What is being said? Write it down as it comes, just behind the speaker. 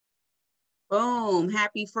Boom.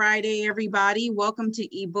 Happy Friday, everybody. Welcome to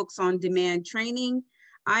eBooks on Demand Training.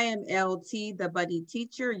 I am LT, the Buddy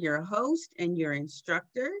Teacher, your host and your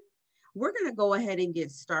instructor. We're going to go ahead and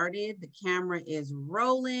get started. The camera is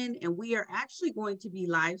rolling, and we are actually going to be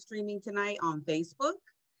live streaming tonight on Facebook.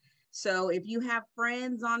 So if you have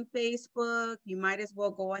friends on Facebook, you might as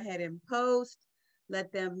well go ahead and post.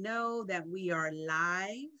 Let them know that we are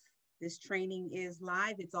live. This training is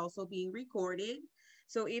live. It's also being recorded.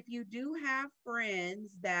 So if you do have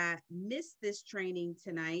friends that missed this training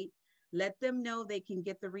tonight, let them know they can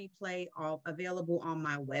get the replay available on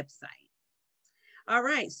my website. All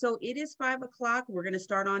right, so it is 5 o'clock. We're going to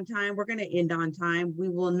start on time. We're going to end on time. We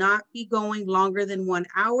will not be going longer than 1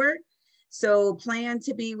 hour. So plan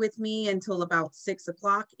to be with me until about 6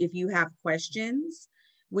 o'clock. If you have questions,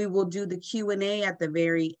 we will do the Q&A at the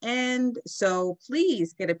very end. So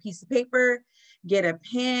please get a piece of paper, get a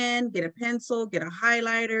pen, get a pencil, get a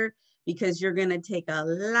highlighter, because you're going to take a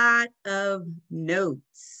lot of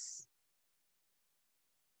notes.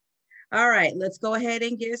 All right, let's go ahead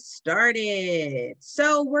and get started.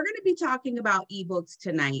 So we're going to be talking about ebooks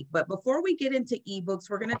tonight, but before we get into ebooks,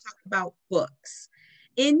 we're going to talk about books.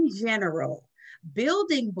 In general,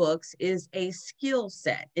 building books is a skill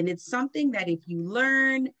set, and it's something that if you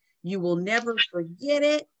learn, you will never forget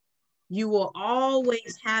it. You will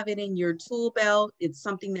always have it in your tool belt. It's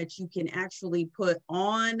something that you can actually put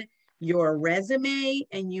on your resume,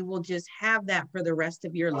 and you will just have that for the rest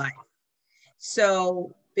of your life.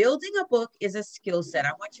 So building a book is a skill set.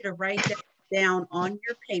 I want you to write that down on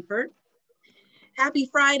your paper. Happy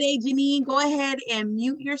Friday, Janine. Go ahead and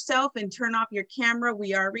mute yourself and turn off your camera.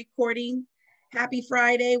 We are recording. Happy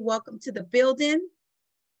Friday. Welcome to the building.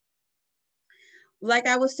 Like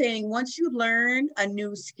I was saying, once you learn a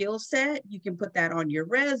new skill set, you can put that on your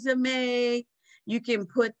resume. You can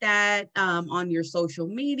put that on your social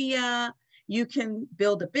media. You can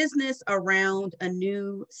build a business around a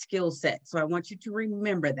new skill set. So I want you to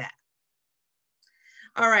remember that.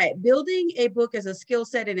 All right, building a book is a skill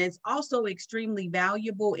set, and it's also extremely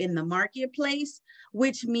valuable in the marketplace,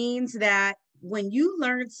 which means that when you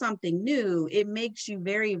learn something new, it makes you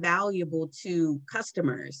very valuable to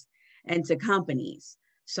customers and to companies.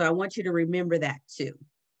 So I want you to remember that too.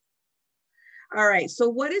 All right, so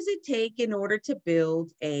what does it take in order to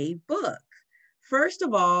build a book? First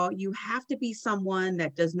of all, you have to be someone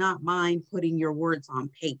that does not mind putting your words on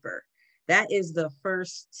paper. That is the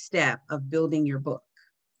first step of building your book.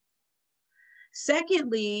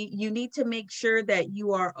 Secondly, you need to make sure that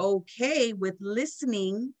you are okay with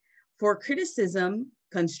listening for criticism,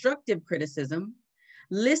 constructive criticism,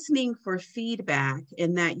 listening for feedback,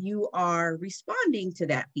 and that you are responding to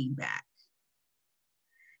that feedback.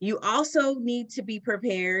 You also need to be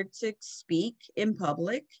prepared to speak in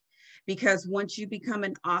public, because once you become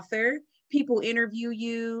an author, people interview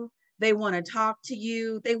you. They want to talk to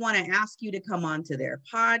you. They want to ask you to come onto their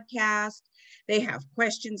podcast. They have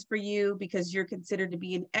questions for you because you're considered to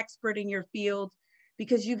be an expert in your field,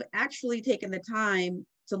 because you've actually taken the time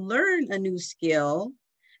to learn a new skill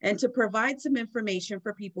and to provide some information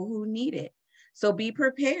for people who need it. So be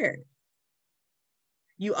prepared.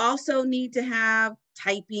 You also need to have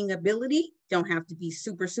typing ability. Don't have to be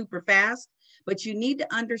super, super fast, but you need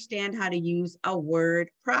to understand how to use a word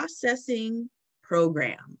processing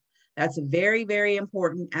program. That's very, very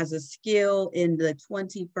important as a skill in the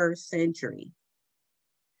 21st century.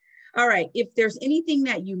 All right, if there's anything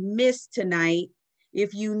that you missed tonight,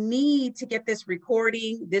 if you need to get this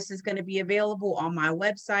recording, this is going to be available on my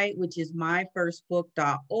website, which is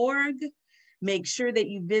myfirstbook.org. Make sure that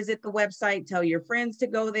you visit the website, tell your friends to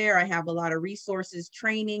go there. I have a lot of resources,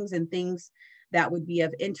 trainings, and things that would be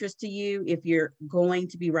of interest to you if you're going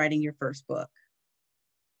to be writing your first book.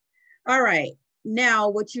 All right. Now,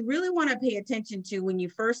 what you really want to pay attention to when you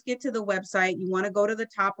first get to the website, you want to go to the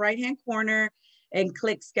top right-hand corner and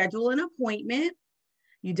click schedule an appointment.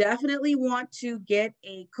 You definitely want to get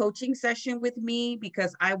a coaching session with me,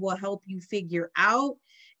 because I will help you figure out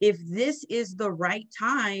if this is the right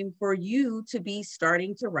time for you to be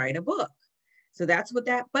starting to write a book. So that's what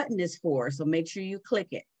that button is for. So make sure you click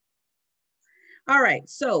it. All right,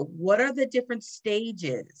 so what are the different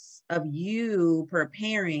stages of you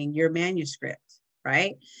preparing your manuscript,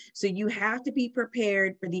 right? So you have to be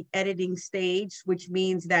prepared for the editing stage, which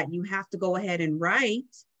means that you have to go ahead and write.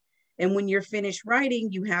 And when you're finished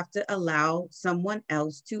writing, you have to allow someone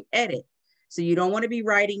else to edit. So you don't want to be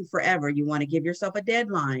writing forever. You want to give yourself a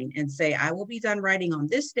deadline and say, I will be done writing on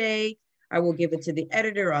this day. I will give it to the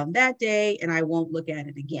editor on that day, and I won't look at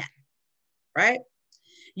it again, right?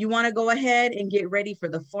 You want to go ahead and get ready for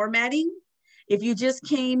the formatting. If you just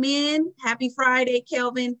came in, happy Friday,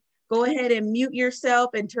 Kelvin. Go ahead and mute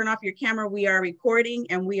yourself and turn off your camera. We are recording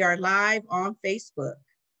and we are live on Facebook.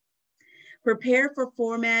 Prepare for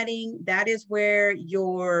formatting. That is where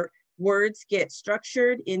your words get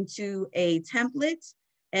structured into a template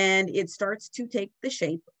and it starts to take the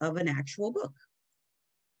shape of an actual book.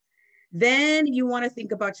 Then you want to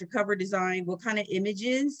think about your cover design. What kind of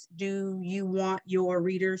images do you want your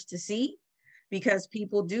readers to see? Because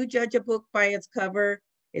people do judge a book by its cover.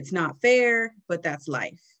 It's not fair, but that's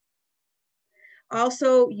life.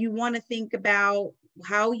 Also, you want to think about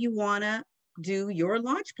how you want to do your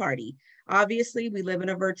launch party. Obviously, we live in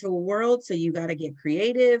a virtual world, so you got to get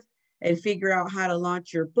creative and figure out how to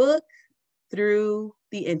launch your book through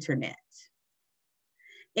the internet.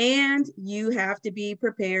 And you have to be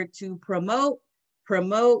prepared to promote,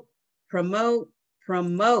 promote, promote,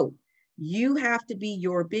 promote. You have to be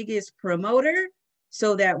your biggest promoter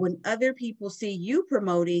so that when other people see you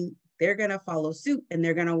promoting, they're going to follow suit and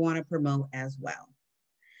they're going to want to promote as well.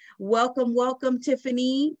 Welcome, welcome,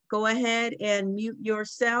 Tiffany. Go ahead and mute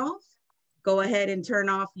yourself. Go ahead and turn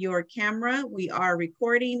off your camera. We are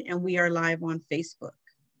recording and we are live on Facebook.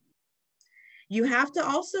 You have to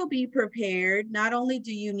also be prepared. Not only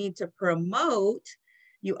do you need to promote,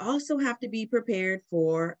 you also have to be prepared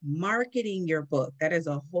for marketing your book. That is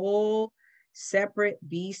a whole separate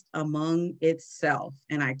beast among itself.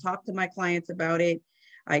 And I talk to my clients about it.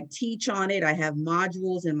 I teach on it. I have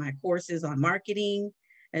modules in my courses on marketing.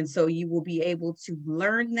 And so you will be able to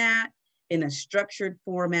learn that in a structured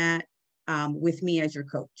format with me as your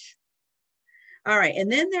coach. All right,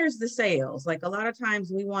 and then there's the sales. Like a lot of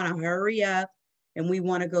times we want to hurry up and we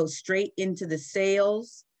want to go straight into the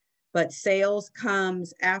sales, but sales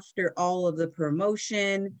comes after all of the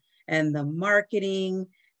promotion and the marketing.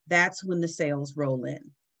 That's when the sales roll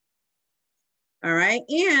in. All right,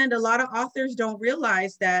 and a lot of authors don't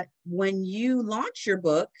realize that when you launch your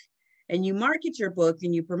book and you market your book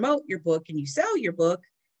and you promote your book and you sell your book,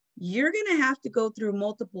 you're going to have to go through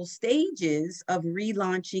multiple stages of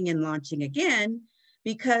relaunching and launching again,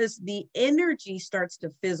 because the energy starts to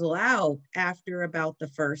fizzle out after about the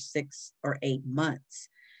first 6 or 8 months.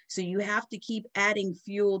 So you have to keep adding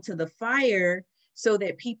fuel to the fire so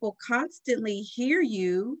that people constantly hear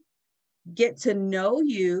you, get to know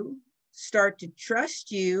you, start to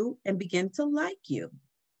trust you, and begin to like you.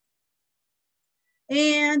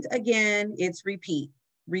 And again, it's repeat,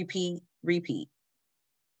 repeat, repeat.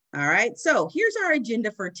 All right, so here's our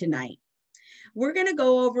agenda for tonight. We're going to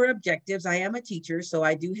go over objectives. I am a teacher, so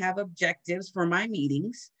I do have objectives for my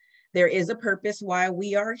meetings. There is a purpose why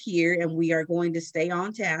we are here, and we are going to stay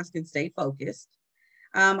on task and stay focused.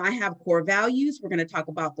 I have core values. We're going to talk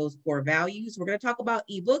about those core values. We're going to talk about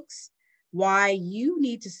ebooks, why you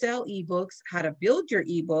need to sell ebooks, how to build your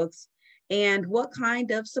ebooks, and what kind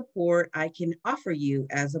of support I can offer you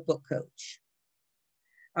as a book coach.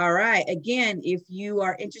 All right, again, if you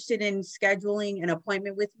are interested in scheduling an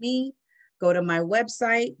appointment with me, go to my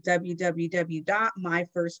website,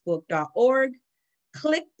 www.myfirstbook.org,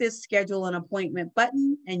 click this schedule an appointment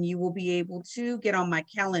button, and you will be able to get on my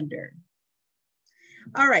calendar.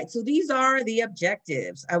 All right, so these are the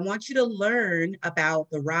objectives. I want you to learn about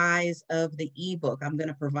the rise of the ebook. I'm going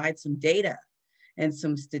to provide some data and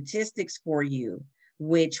some statistics for you,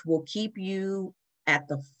 which will keep you at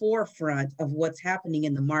the forefront of what's happening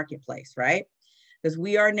in the marketplace, right? Because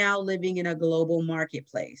we are now living in a global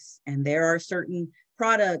marketplace, and there are certain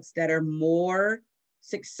products that are more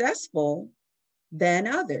successful than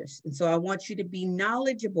others. And so I want you to be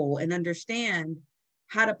knowledgeable and understand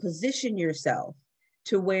how to position yourself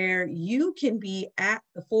to where you can be at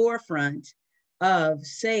the forefront of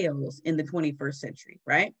sales in the 21st century,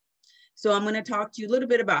 right? So I'm going to talk to you a little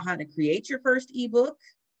bit about how to create your first ebook.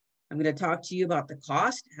 I'm going to talk to you about the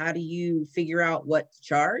cost. How do you figure out what to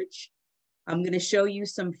charge? I'm going to show you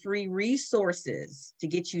some free resources to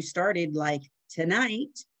get you started like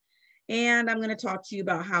tonight. And I'm going to talk to you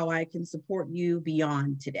about how I can support you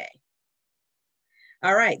beyond today.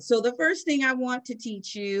 All right, so the first thing I want to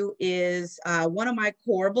teach you is one of my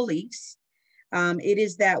core beliefs. It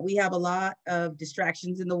is that we have a lot of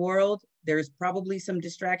distractions in the world. There's probably some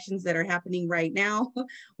distractions that are happening right now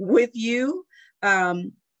with you,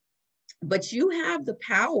 but you have the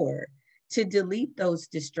power to delete those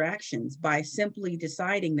distractions by simply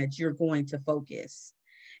deciding that you're going to focus.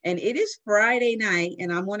 And it is Friday night,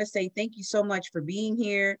 and I want to say thank you so much for being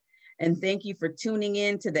here, and thank you for tuning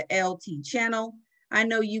in to the LT channel. I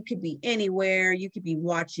know you could be anywhere. You could be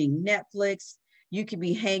watching Netflix. You could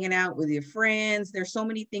be hanging out with your friends. There's so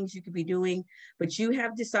many things you could be doing, but you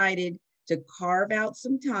have decided to carve out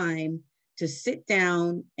some time to sit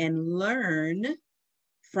down and learn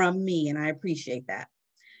from me, and I appreciate that.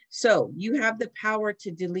 So you have the power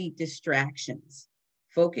to delete distractions.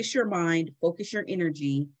 Focus your mind, focus your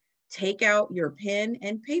energy, take out your pen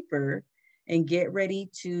and paper, and get ready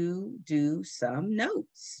to do some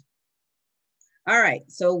notes. All right,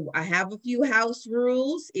 so I have a few house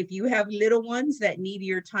rules. If you have little ones that need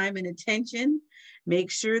your time and attention,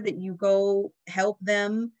 make sure that you go help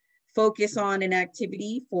them focus on an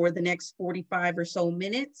activity for the next 45 or so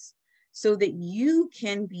minutes so that you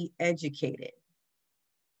can be educated.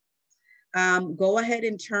 Go ahead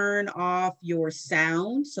and turn off your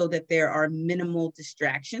sound so that there are minimal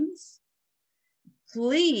distractions.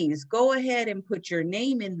 Please go ahead and put your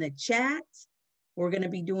name in the chat. We're going to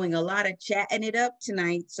be doing a lot of chatting it up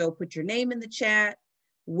tonight. So put your name in the chat,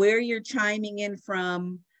 where you're chiming in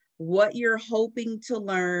from, what you're hoping to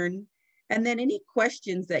learn, and then any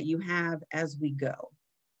questions that you have as we go.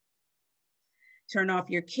 Turn off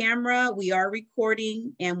your camera. We are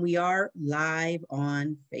recording and we are live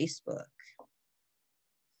on Facebook.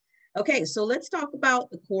 Okay, so let's talk about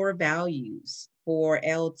the core values for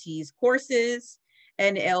LT's courses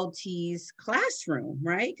and LT's classroom,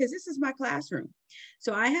 right? Because this is my classroom.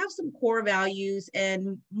 So I have some core values,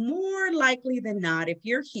 and more likely than not, if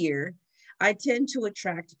you're here, I tend to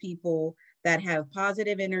attract people that have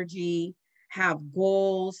positive energy, have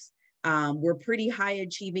goals. We're pretty high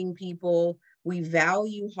achieving people. We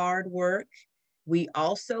value hard work. We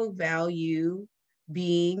also value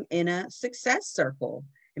being in a success circle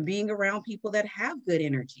and being around people that have good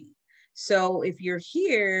energy. So if you're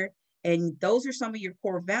here and those are some of your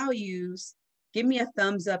core values, give me a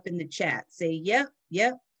thumbs up in the chat. Say, yep,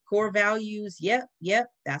 yep, core values, yep, yep,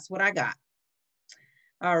 that's what I got.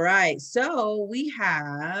 All right, so we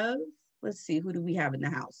have, let's see, who do we have in the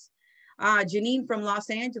house? Janine from Los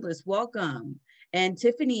Angeles, welcome. And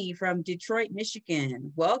Tiffany from Detroit,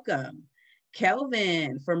 Michigan, welcome.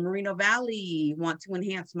 Kelvin from Moreno Valley, want to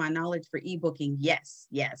enhance my knowledge for e-booking. Yes,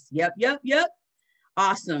 yes, yep, yep, yep.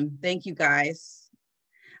 Awesome, thank you guys.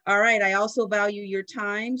 All right, I also value your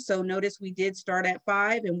time. So notice we did start at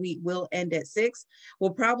 5 and we will end at 6. We'll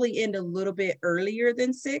probably end a little bit earlier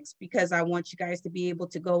than 6 because I want you guys to be able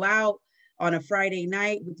to go out on a Friday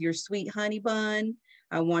night with your sweet honey bun.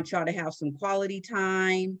 I want y'all to have some quality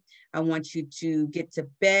time. I want you to get to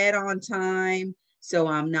bed on time. So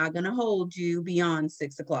I'm not gonna hold you beyond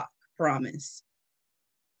 6 o'clock, promise.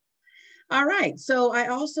 All right, so I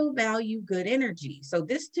also value good energy. So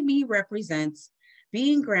this to me represents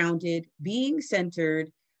being grounded, being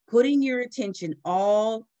centered, putting your attention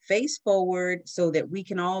all face forward so that we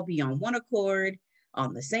can all be on one accord,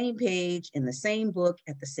 on the same page, in the same book,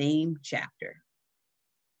 at the same chapter.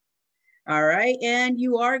 All right, and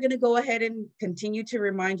you are gonna go ahead and continue to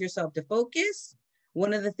remind yourself to focus.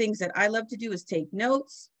 One of the things that I love to do is take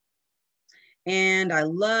notes. And I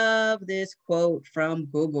love this quote from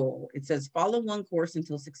Google. It says, follow one course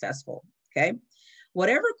until successful, okay?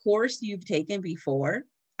 Whatever course you've taken before,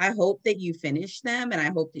 I hope that you finished them and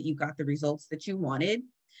I hope that you got the results that you wanted.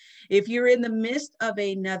 If you're in the midst of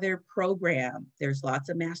another program, there's lots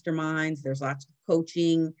of masterminds, there's lots of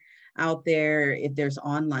coaching out there, if there's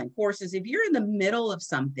online courses, if you're in the middle of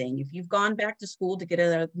something, if you've gone back to school to get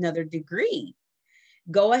another degree,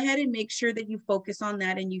 go ahead and make sure that you focus on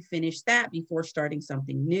that and you finish that before starting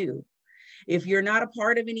something new. If you're not a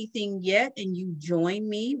part of anything yet and you join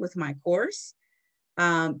me with my course,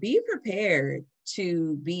 be prepared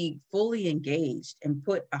to be fully engaged and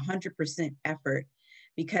put 100% effort,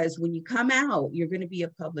 because when you come out, you're going to be a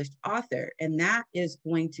published author, and that is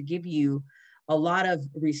going to give you a lot of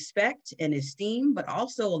respect and esteem, but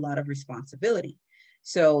also a lot of responsibility.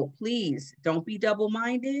 So please don't be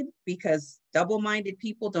double-minded, because double-minded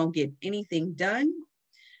people don't get anything done.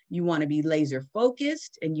 You want to be laser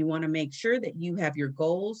focused and you want to make sure that you have your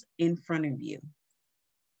goals in front of you.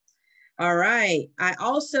 All right.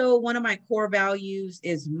 One of my core values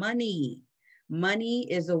is money. Money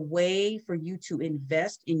is a way for you to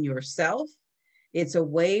invest in yourself. It's a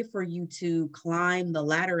way for you to climb the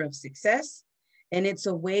ladder of success. And it's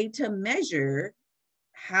a way to measure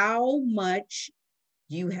how much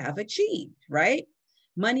you have achieved, right?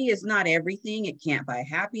 Money is not everything. It can't buy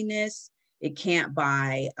happiness. It can't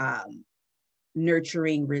buy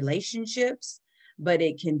nurturing relationships, but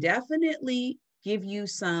it can definitely give you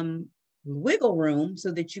some wiggle room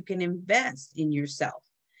so that you can invest in yourself.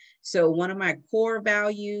 So one of my core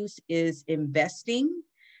values is investing,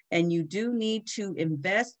 and you do need to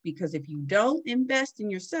invest, because if you don't invest in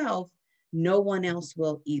yourself, no one else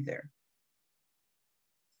will either.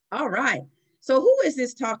 All right. So who is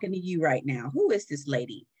this talking to you right now? Who is this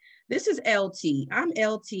lady? This is LT. I'm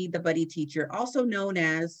LT, the buddy teacher, also known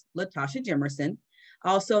as Latasha Jimerson.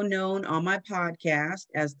 also known on my podcast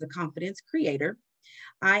as the Confidence Creator.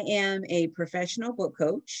 I am a professional book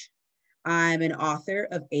coach. I'm an author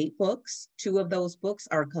of 8 books. 2 of those books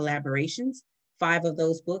are collaborations. 5 of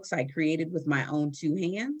those books I created with my own 2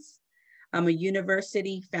 hands. I'm a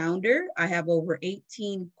university founder. I have over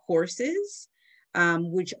 18 courses,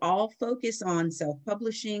 which all focus on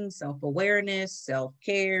self-publishing, self-awareness,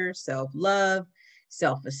 self-care, self-love,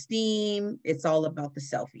 self-esteem. It's all about the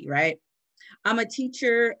selfie, right? I'm a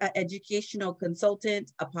teacher, an educational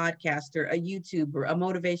consultant, a podcaster, a YouTuber, a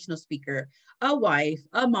motivational speaker, a wife,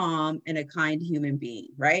 a mom, and a kind human being,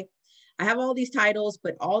 right? I have all these titles,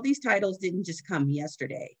 but all these titles didn't just come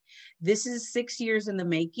yesterday. This is 6 years in the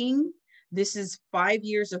making. This is 5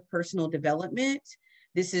 years of personal development.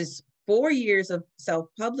 This is 4 years of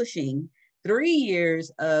self-publishing, 3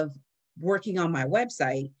 years of working on my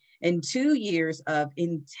website, and 2 years of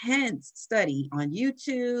intense study on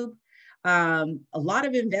YouTube, a lot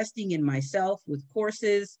of investing in myself with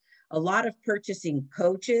courses, a lot of purchasing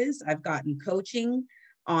coaches. I've gotten coaching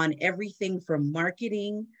on everything from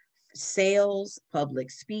marketing, sales, public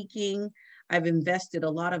speaking. I've invested a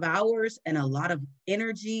lot of hours and a lot of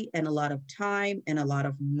energy and a lot of time and a lot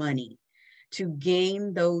of money to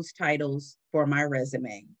gain those titles for my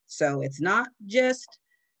resume. So it's not just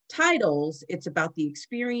titles, it's about the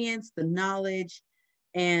experience, the knowledge,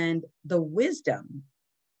 and the wisdom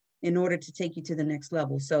in order to take you to the next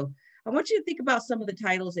level. So I want you to think about some of the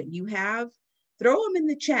titles that you have. Throw them in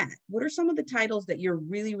the chat. What are some of the titles that you're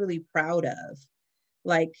really, really proud of?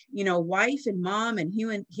 Like, you know, wife and mom and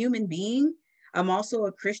human being. I'm also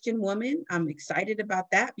a Christian woman. I'm excited about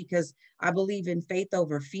that because I believe in faith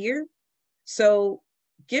over fear. So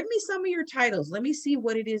give me some of your titles. Let me see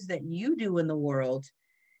what it is that you do in the world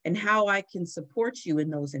and how I can support you in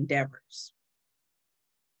those endeavors.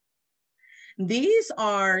 These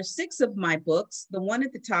are 6 of my books. The one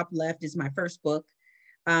at the top left is my first book.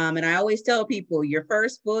 And I always tell people your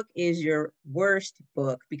first book is your worst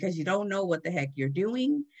book because you don't know what the heck you're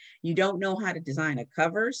doing. You don't know how to design a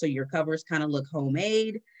cover. So your covers kind of look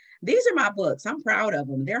homemade. These are my books. I'm proud of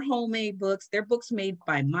them. They're homemade books. They're books made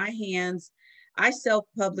by my hands. I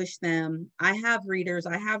self-publish them. I have readers.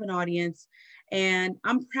 I have an audience. And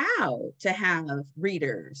I'm proud to have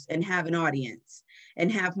readers and have an audience and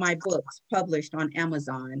have my books published on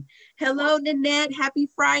Amazon. Hello, Nanette. Happy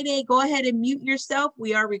Friday. Go ahead and mute yourself.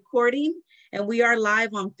 We are recording and we are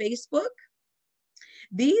live on Facebook.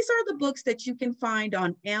 These are the books that you can find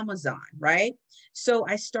on Amazon, right? So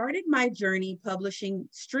I started my journey publishing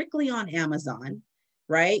strictly on Amazon,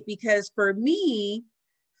 right? Because for me,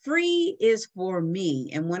 free is for me.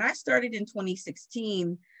 And when I started in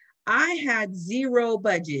 2016, I had 0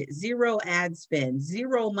 budget, 0 ad spend,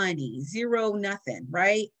 0 money, 0 nothing,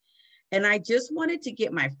 right? And I just wanted to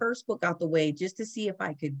get my first book out the way just to see if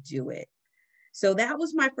I could do it. So that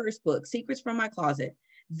was my first book, Secrets from My Closet.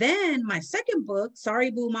 Then my second book,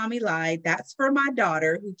 Sorry Boo Mommy Lied, that's for my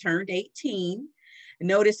daughter who turned 18.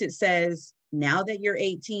 Notice it says, now that you're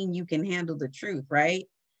 18, you can handle the truth, right?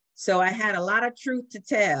 So I had a lot of truth to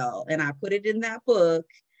tell and I put it in that book.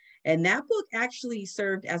 And that book actually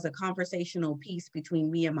served as a conversational piece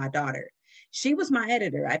between me and my daughter. She was my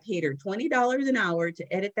editor. I paid her $20 an hour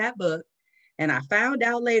to edit that book. And I found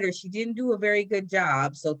out later she didn't do a very good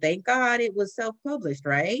job. So thank God it was self-published,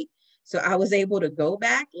 right? So I was able to go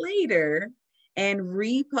back later and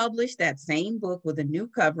republish that same book with a new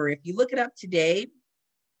cover. If you look it up today,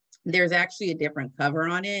 there's actually a different cover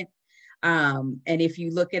on it. And if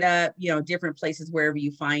you look it up, you know, different places, wherever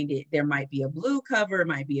you find it, there might be a blue cover,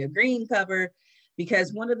 might be a green cover,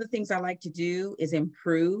 because one of the things I like to do is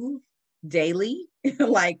improve daily,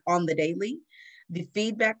 like on the daily. The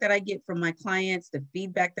feedback that I get from my clients, the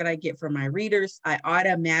feedback that I get from my readers, I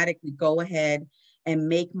automatically go ahead and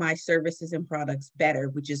make my services and products better,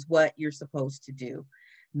 which is what you're supposed to do.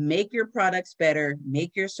 Make your products better,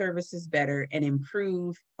 make your services better, and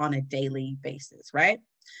improve on a daily basis, right?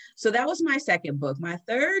 So that was my second book. My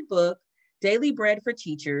third book, Daily Bread for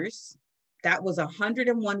Teachers, that was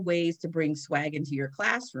 101 ways to bring swag into your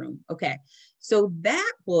classroom. Okay, so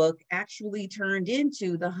that book actually turned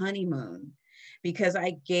into The Honeymoon because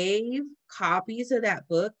I gave copies of that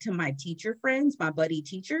book to my teacher friends, my buddy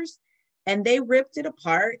teachers, and they ripped it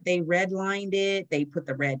apart. They redlined it. They put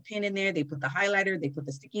the red pen in there. They put the highlighter. They put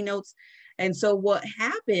the sticky notes. And so what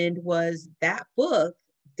happened was that book,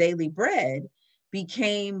 Daily Bread,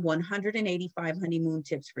 became 185 honeymoon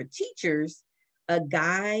tips for teachers, a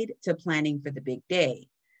guide to planning for the big day.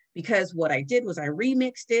 Because what I did was I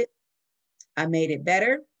remixed it, I made it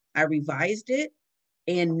better, I revised it,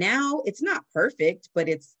 and now it's not perfect, but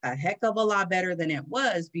it's a heck of a lot better than it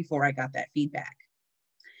was before I got that feedback.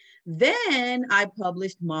 Then I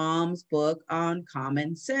published Mom's book on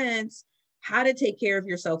common sense, how to take care of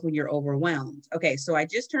yourself when you're overwhelmed. Okay, so I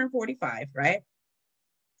just turned 45, right?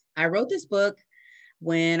 I wrote this book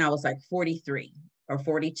when I was like 43 or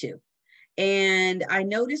 42. And I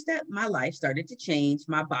noticed that my life started to change.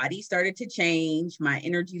 My body started to change. My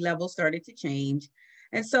energy level started to change.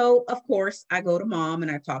 And so, of course, I go to Mom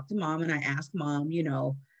and I talk to Mom and I ask Mom,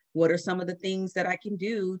 what are some of the things that I can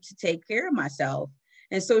do to take care of myself?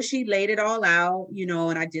 And so she laid it all out,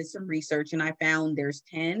 and I did some research and I found there's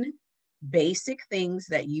 10 basic things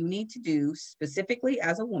that you need to do specifically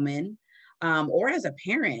as a woman, or as a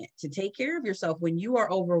parent, to take care of yourself when you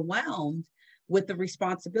are overwhelmed with the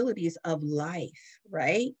responsibilities of life,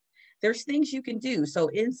 right? There's things you can do. So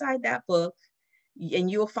inside that book,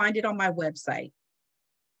 and you'll find it on my website,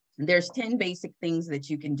 there's 10 basic things that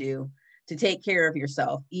you can do to take care of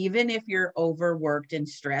yourself. Even if you're overworked and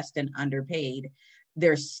stressed and underpaid,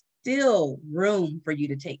 there's still room for you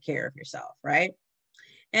to take care of yourself, right?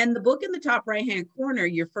 And the book in the top right-hand corner,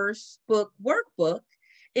 your first book workbook,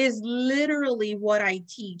 is literally what I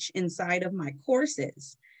teach inside of my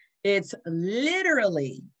courses. It's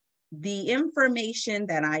literally the information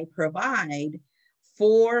that I provide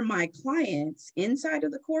for my clients inside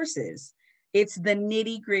of the courses. It's the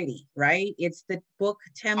nitty gritty, right? It's the book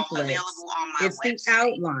templates. It's the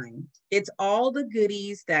outline. It's all the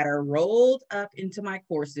goodies that are rolled up into my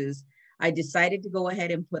courses. I decided to go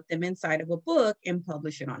ahead and put them inside of a book and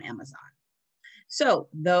publish it on Amazon. So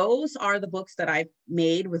those are the books that I've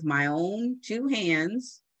made with my own two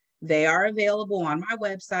hands. They are available on my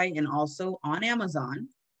website and also on Amazon.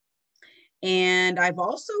 And I've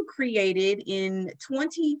also created in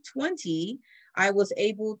 2020, I was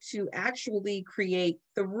able to actually create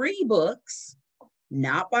 3 books,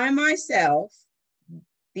 not by myself.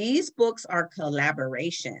 These books are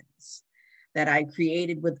collaborations that I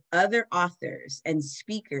created with other authors and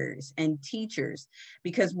speakers and teachers,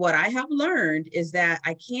 because what I have learned is that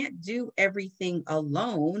I can't do everything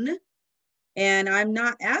alone, and I'm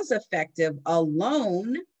not as effective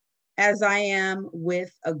alone as I am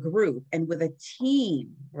with a group and with a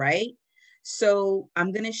team, right? So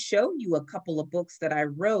I'm going to show you a couple of books that I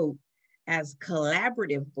wrote as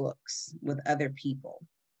collaborative books with other people.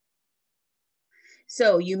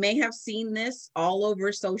 So you may have seen this all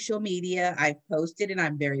over social media. I've posted and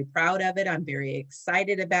I'm very proud of it. I'm very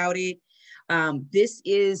excited about it. This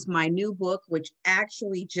is my new book, which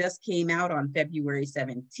actually just came out on February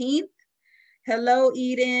 17th. Hello,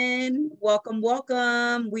 Eden. Welcome,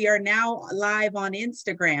 welcome. We are now live on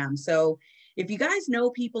Instagram. So if you guys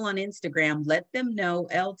know people on Instagram, let them know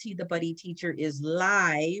LT the Buddy Teacher is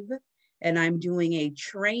live and I'm doing a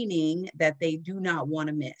training that they do not want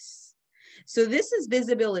to miss. So this is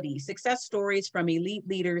Visibility, Success Stories from Elite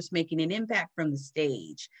Leaders Making an Impact from the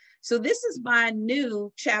Stage. So this is my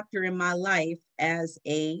new chapter in my life as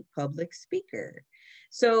a public speaker.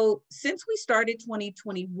 So since we started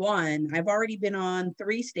 2021, I've already been on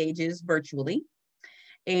 3 stages virtually.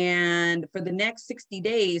 And for the next 60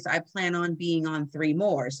 days, I plan on being on 3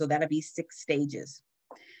 more. So that'll be 6 stages,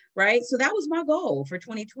 right? So that was my goal for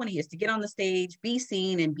 2020, is to get on the stage, be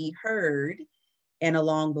seen and be heard. And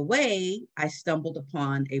along the way, I stumbled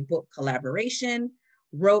upon a book collaboration,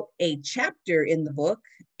 wrote a chapter in the book,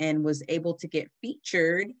 and was able to get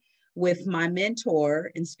featured with my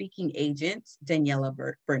mentor and speaking agent, Daniela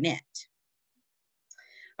Burnett.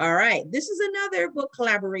 All right, this is another book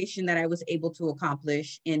collaboration that I was able to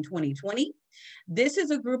accomplish in 2020. This is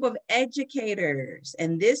a group of educators,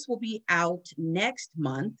 and this will be out next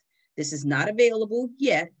month. This is not available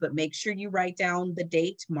yet, but make sure you write down the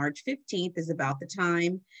date. March 15th is about the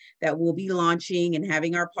time that we'll be launching and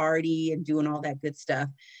having our party and doing all that good stuff.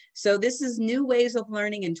 So this is New Ways of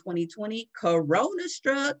Learning in 2020. Corona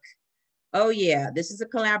struck. Oh yeah, this is a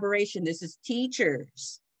collaboration. This is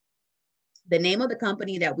teachers. The name of the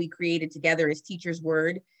company that we created together is Teachers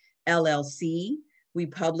Word LLC. We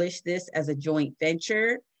published this as a joint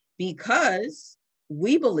venture because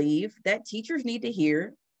we believe that teachers need to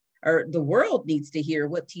hear, or the world needs to hear,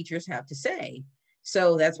 what teachers have to say.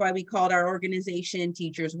 So that's why we called our organization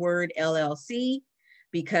Teachers Word LLC,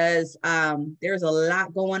 because there's a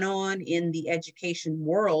lot going on in the education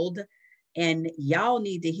world, and y'all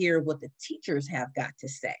need to hear what the teachers have got to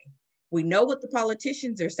say. We know what the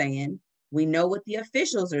politicians are saying. We know what the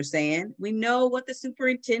officials are saying. We know what the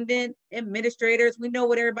superintendent, administrators, we know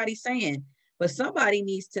what everybody's saying. But somebody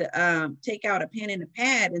needs to take out a pen and a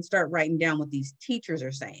pad and start writing down what these teachers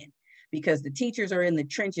are saying, because the teachers are in the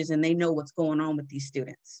trenches and they know what's going on with these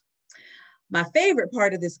students. My favorite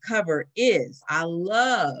part of this cover is I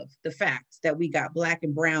love the fact that we got Black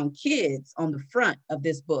and brown kids on the front of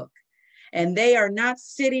this book. And they are not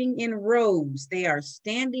sitting in rows. They are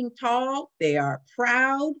standing tall. They are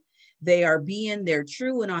proud. They are being their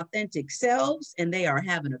true and authentic selves, and they are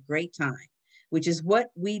having a great time, which is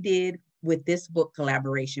what we did with this book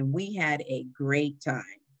collaboration. We had a great time.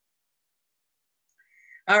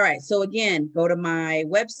 All right, so again, go to my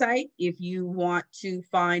website if you want to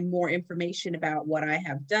find more information about what I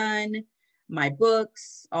have done, my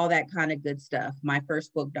books, all that kind of good stuff,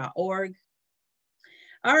 myfirstbook.org.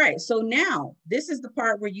 All right, so now this is the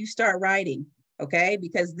part where you start writing, okay?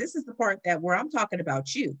 Because this is the part where I'm talking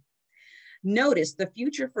about you. Notice the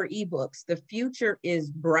future for ebooks. The future is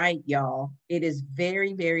bright, y'all. It is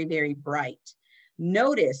very, very, very bright.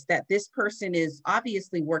 Notice that this person is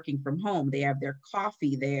obviously working from home. They have their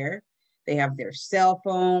coffee there. They have their cell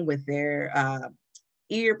phone with their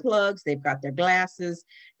earplugs. They've got their glasses.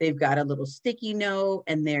 They've got a little sticky note,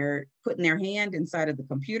 and they're putting their hand inside of the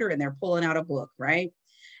computer and they're pulling out a book, right?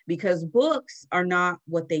 Because books are not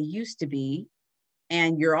what they used to be,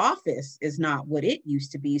 and your office is not what it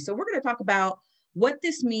used to be. So we're going to talk about what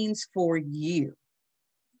this means for you.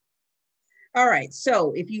 All right,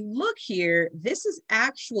 so if you look here, this is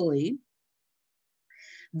actually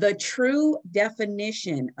the true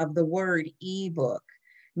definition of the word ebook.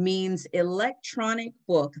 Means electronic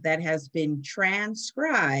book that has been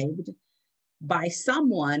transcribed by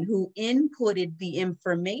someone who inputted the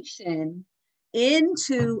information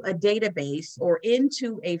into a database or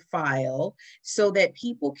into a file so that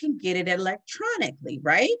people can get it electronically,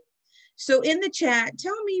 right? So in the chat,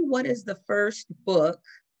 tell me, what is the first book?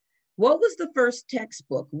 What was the first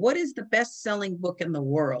textbook? What is the best-selling book in the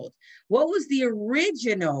world? What was the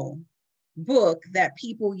original book that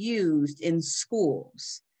people used in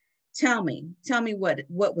schools? Tell me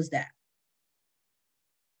what was that?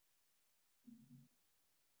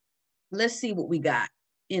 Let's see what we got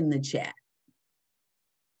in the chat.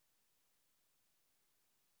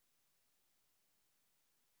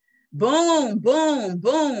 Boom, boom,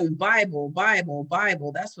 boom. Bible, Bible,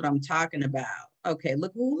 Bible. That's what I'm talking about. Okay,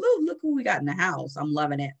 look who we got in the house. I'm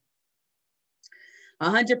loving it.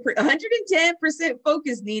 110%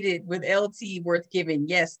 focus needed with LT worth giving.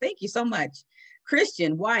 Yes, thank you so much.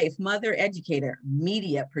 Christian, wife, mother, educator,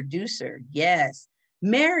 media producer. Yes.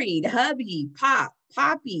 Married, hubby,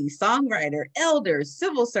 poppy, songwriter, elder,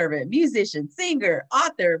 civil servant, musician, singer,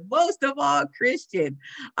 author, most of all, Christian.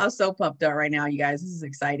 I'm so pumped up right now, you guys. This is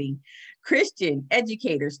exciting. Christian,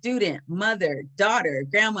 educator, student, mother, daughter,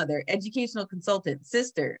 grandmother, educational consultant,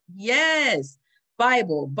 sister. Yes.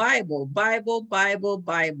 Bible, Bible, Bible, Bible,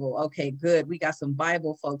 Bible. Okay, good. We got some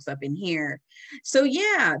Bible folks up in here. So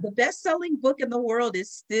yeah, the best-selling book in the world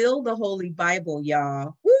is still the Holy Bible,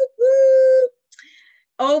 y'all. Woo, woo.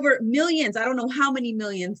 Over millions, I don't know how many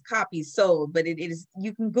millions copies sold, but it is,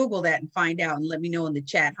 you can Google that and find out and let me know in the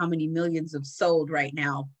chat how many millions have sold right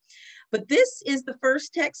now. But this is the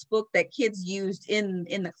first textbook that kids used in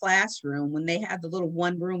the classroom when they had the little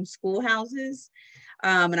one-room schoolhouses.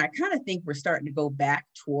 And I kind of think we're starting to go back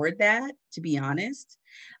toward that, to be honest.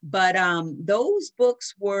 But those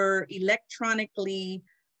books were electronically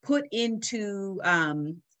put into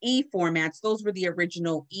e-formats. Those were the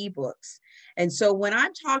original ebooks. And so when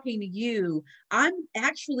I'm talking to you, I'm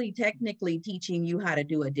actually technically teaching you how to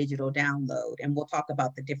do a digital download. And we'll talk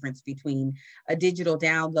about the difference between a digital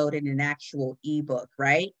download and an actual ebook,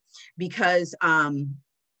 right? Because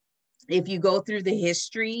if you go through the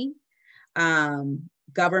history,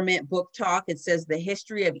 government book talk, it says the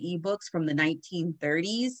history of ebooks from the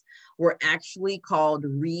 1930s were actually called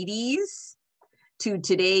readies to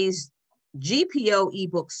today's GPO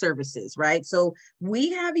ebook services, right? So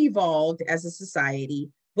we have evolved as a society,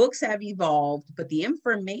 books have evolved, but the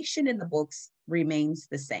information in the books remains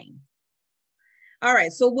the same. All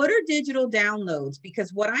right, so what are digital downloads?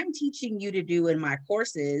 Because what I'm teaching you to do in my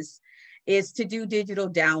courses is to do digital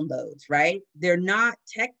downloads, right? They're not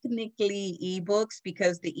technically ebooks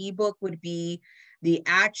because the ebook would be the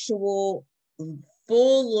actual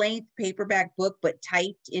full-length paperback book, but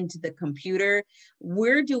typed into the computer.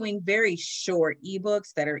 We're doing very short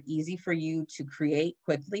ebooks that are easy for you to create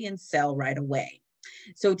quickly and sell right away.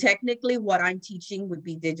 So technically what I'm teaching would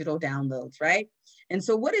be digital downloads, right? And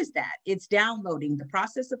so what is that? It's downloading, the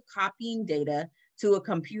process of copying data to a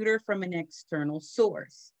computer from an external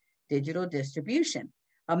source. Digital distribution,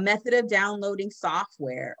 a method of downloading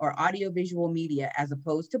software or audiovisual media as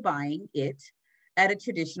opposed to buying it at a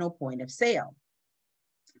traditional point of sale.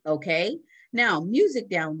 Okay, now music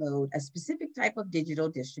download, a specific type of digital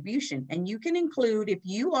distribution. And you can include, if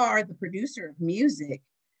you are the producer of music,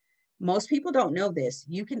 Most people don't know this.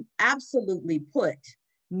 You can absolutely put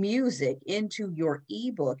music into your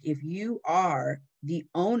ebook if you are the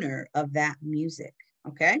owner of that music,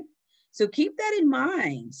 okay? So keep that in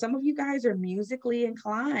mind. Some of you guys are musically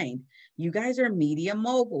inclined. You guys are media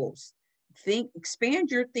moguls. Expand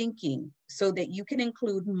your thinking so that you can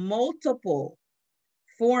include multiple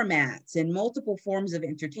formats and multiple forms of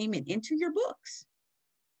entertainment into your books.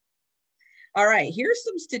 All right, here's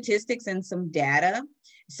some statistics and some data,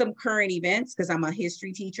 some current events, because I'm a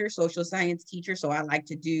history teacher, social science teacher, so I like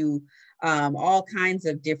to do all kinds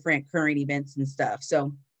of different current events and stuff.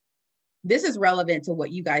 So this is relevant to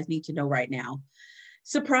what you guys need to know right now.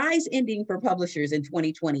 Surprise ending for publishers in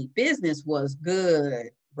 2020. Business was good,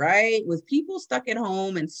 right? With people stuck at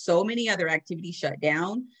home and so many other activities shut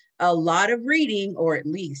down, a lot of reading, or at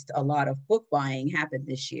least a lot of book buying, happened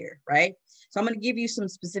this year, right? So I'm going to give you some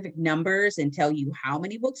specific numbers and tell you how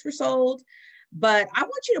many books were sold. But I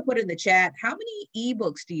want you to put in the chat, how many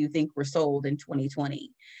ebooks do you think were sold in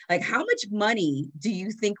 2020? Like, how much money do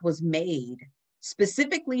you think was made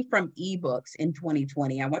specifically from ebooks in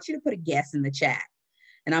 2020? I want you to put a guess in the chat.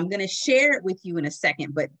 And I'm going to share it with you in a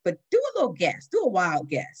second, but do a little guess, do a wild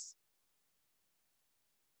guess.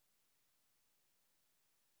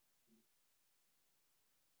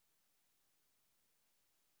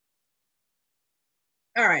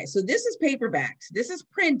 All right, so this is paperbacks. This is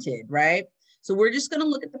printed, right? So we're just going to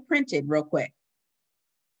look at the printed real quick.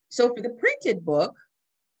 So for the printed book,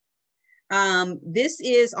 this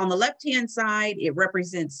is on the left-hand side, it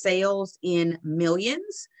represents sales in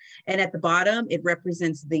millions. And at the bottom, it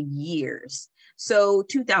represents the years. So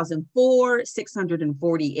 2004,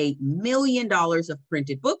 $648 million of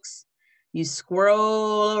printed books. You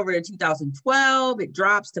scroll over to 2012, it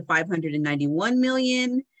drops to 591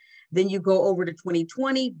 million. Then you go over to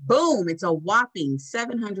 2020, boom, it's a whopping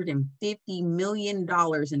 $750 million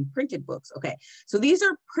in printed books. Okay, so these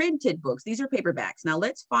are printed books. These are paperbacks. Now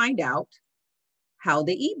let's find out how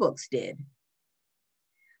the ebooks did.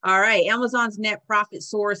 All right, Amazon's net profit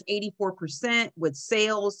soars 84% with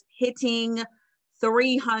sales hitting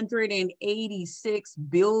 $386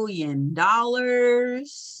 billion.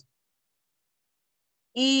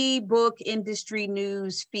 Ebook industry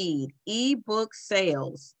news feed. Ebook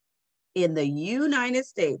sales in the United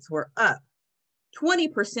States were up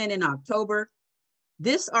 20% in October.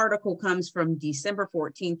 This article comes from December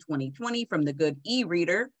 14, 2020 from the Good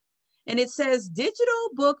e-Reader. And it says digital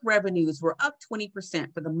book revenues were up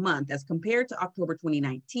 20% for the month as compared to October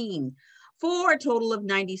 2019 for a total of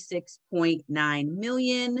 96.9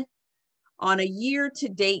 million. On a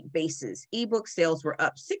year-to-date basis, ebook sales were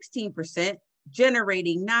up 16%,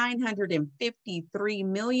 generating $953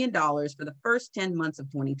 million for the first 10 months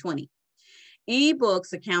of 2020.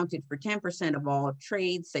 Ebooks accounted for 10% of all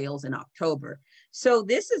trade sales in October. So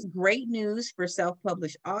this is great news for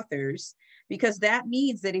self-published authors, because that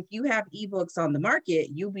means that if you have ebooks on the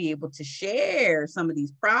market, you'll be able to share some of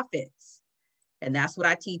these profits. And that's what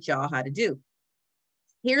I teach y'all how to do.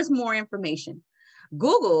 Here's more information.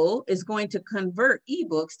 Google is going to convert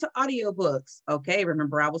ebooks to audiobooks. Okay,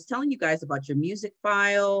 remember I was telling you guys about your music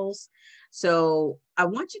files. So I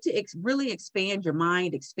want you to really expand your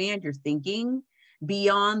mind, expand your thinking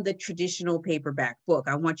beyond the traditional paperback book.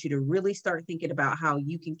 I want you to really start thinking about how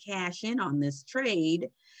you can cash in on this trade,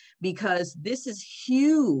 because this is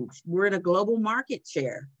huge. We're in a global market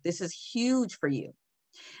share. This is huge for you.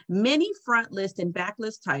 Many front list and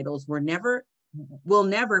backlist titles will never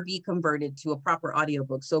be converted to a proper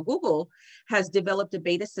audiobook. So Google has developed a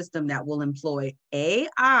beta system that will employ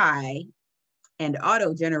AI and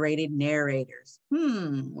auto-generated narrators.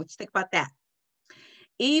 What you think about that?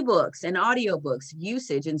 Ebooks and audiobooks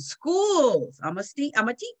usage in schools. I'm a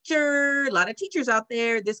teacher, a lot of teachers out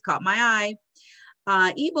there. This caught my eye.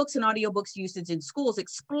 Ebooks and audiobooks usage in schools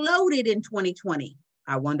exploded in 2020.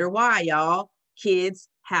 I wonder why, y'all. Kids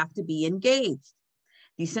have to be engaged.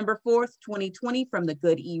 December 4th, 2020, from the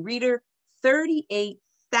Good e-Reader,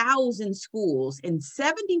 38,000 schools in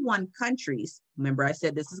 71 countries, remember I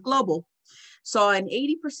said this is global, saw an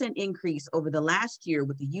 80% increase over the last year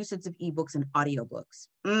with the usage of ebooks and audiobooks.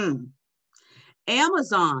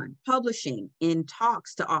 Amazon Publishing in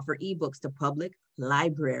talks to offer ebooks to public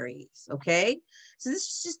libraries, okay? So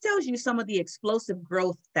this just tells you some of the explosive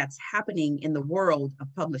growth that's happening in the world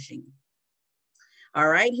of publishing. All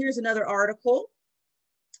right, here's another article.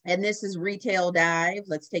 And this is Retail Dive.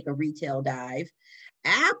 Let's take a retail dive.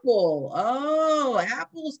 Apple. Oh,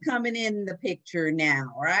 Apple's coming in the picture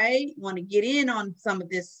now, right? Want to get in on some of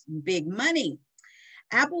this big money.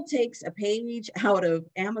 Apple takes a page out of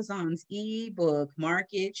Amazon's ebook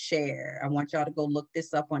market share. I want y'all to go look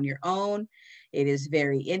this up on your own. It is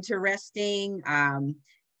very interesting.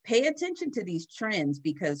 Pay attention to these trends,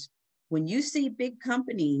 because when you see big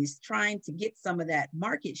companies trying to get some of that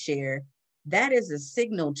market share, that is a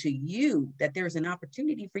signal to you that there's an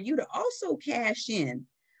opportunity for you to also cash in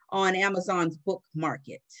on Amazon's book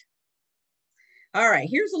market. All right,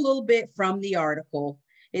 here's a little bit from the article.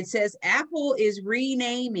 It says Apple is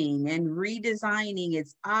renaming and redesigning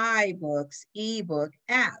its iBooks ebook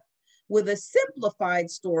app with a simplified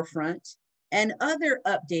storefront and other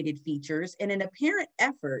updated features in an apparent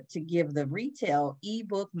effort to give the retail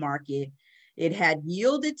ebook market it had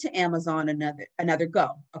yielded to Amazon another go,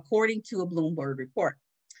 according to a Bloomberg report.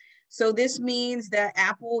 So this means that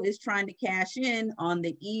Apple is trying to cash in on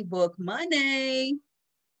the ebook money.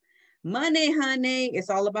 Money, honey. It's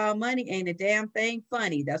all about money. Ain't a damn thing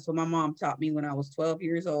funny. That's what my mom taught me when I was 12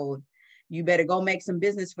 years old. You better go make some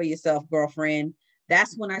business for yourself, girlfriend.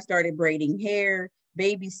 That's when I started braiding hair,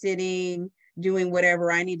 babysitting, doing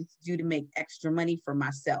whatever I needed to do to make extra money for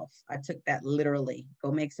myself. I took that literally.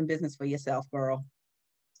 Go make some business for yourself, girl.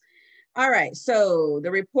 All right, so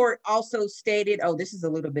the report also stated, oh, this is a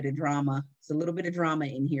little bit of drama. It's a little bit of drama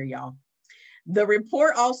in here, y'all. The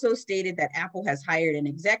report also stated that Apple has hired an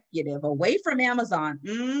executive away from Amazon,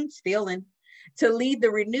 stealing, to lead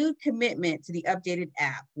the renewed commitment to the updated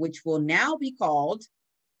app, which will now be called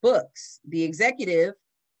Books. The executive,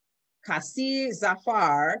 Kasi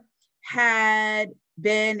Zafar, had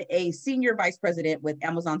been a senior vice president with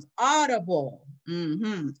Amazon's Audible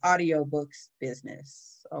audiobooks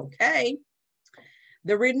business. Okay.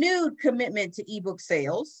 The renewed commitment to ebook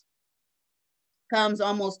sales comes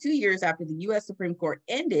almost 2 years after the US Supreme Court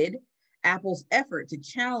ended Apple's effort to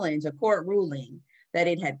challenge a court ruling that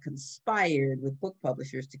it had conspired with book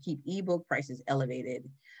publishers to keep ebook prices elevated,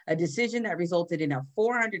 a decision that resulted in a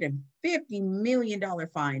 $450 million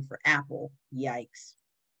fine for Apple. Yikes.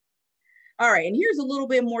 All right, and here's a little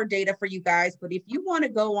bit more data for you guys, but if you want to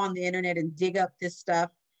go on the internet and dig up this stuff,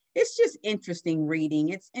 it's just interesting reading.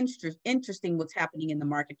 It's interesting what's happening in the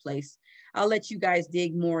marketplace. I'll let you guys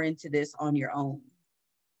dig more into this on your own.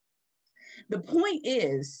 The point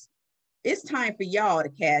is, it's time for y'all to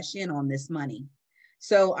cash in on this money.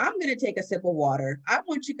 So I'm going to take a sip of water. I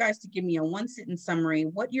want you guys to give me a one-sentence summary,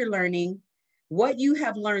 what you're learning, what you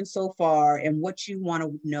have learned so far, and what you want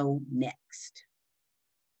to know next.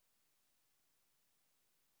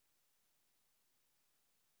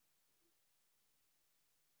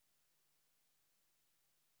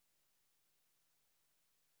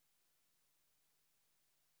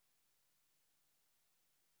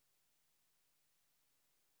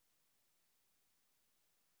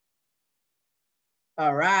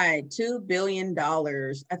 All right, $2 billion.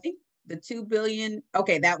 I think the 2 billion,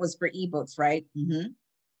 okay, that was for ebooks, right?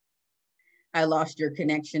 I lost your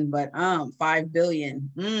connection, but 5 billion.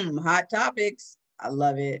 Hot topics. I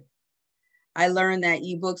love it. I learned that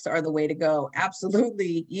ebooks are the way to go.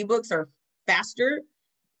 Absolutely. Ebooks are faster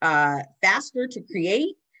to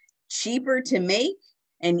create, cheaper to make,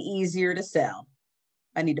 and easier to sell.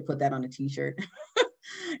 I need to put that on a t-shirt.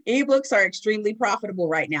 Ebooks are extremely profitable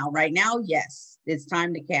right now. Right now, yes, it's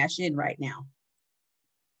time to cash in right now.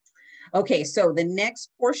 Okay, so the next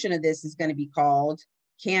portion of this is going to be called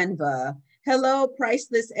Canva. Hello,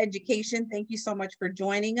 Priceless Education. Thank you so much for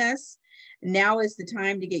joining us. Now is the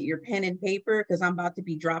time to get your pen and paper, because I'm about to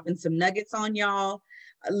be dropping some nuggets on y'all.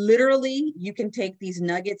 Literally, you can take these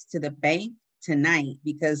nuggets to the bank tonight,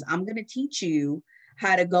 because I'm going to teach you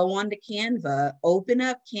how to go on to Canva, open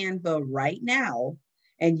up Canva right now,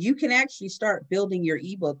 and you can actually start building your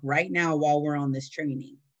ebook right now while we're on this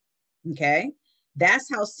training. Okay,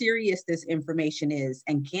 that's how serious this information is.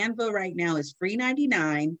 And Canva right now is free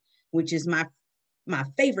 99, which is my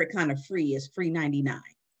favorite kind of free, is free 99.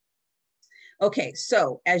 Okay,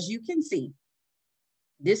 so as you can see,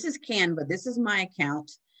 this is Canva. This is my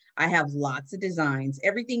account. I have lots of designs.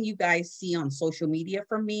 Everything you guys see on social media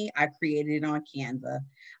from me, I created it on Canva.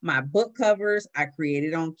 My book covers, I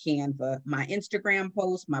created on Canva. My Instagram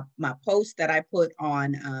posts, my posts that I put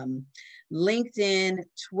on LinkedIn,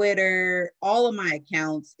 Twitter, all of my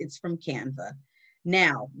accounts, it's from Canva.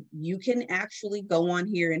 Now, you can actually go on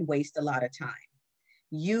here and waste a lot of time.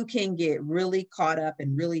 You can get really caught up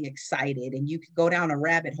and really excited, and you can go down a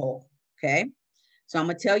rabbit hole, okay? So I'm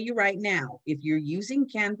gonna tell you right now, if you're using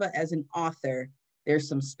Canva as an author, there's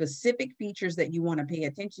some specific features that you wanna pay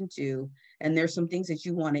attention to, and there's some things that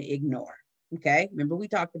you wanna ignore, okay? Remember we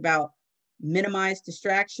talked about minimize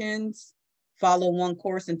distractions, follow one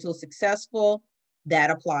course until successful. That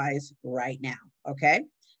applies right now, okay?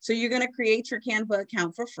 So you're going to create your Canva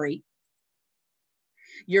account for free.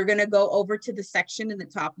 You're going to go over to the section in the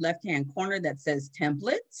top left-hand corner that says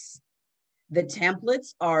templates. The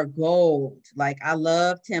templates are gold. Like, I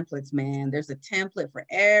love templates, man. There's a template for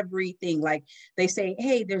everything. Like, they say,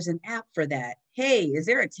 hey, there's an app for that. Hey, is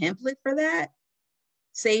there a template for that?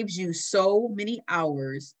 Saves you so many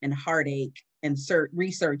hours and heartache and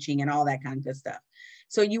researching and all that kind of good stuff.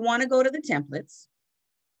 So you want to go to the templates.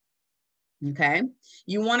 Okay.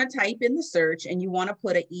 You want to type in the search and you want to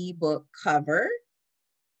put an ebook cover,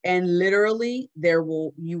 and literally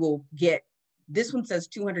you will get, this one says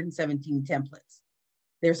 217 templates.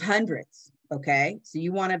 There's hundreds. Okay. So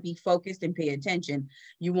you want to be focused and pay attention.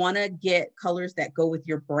 You want to get colors that go with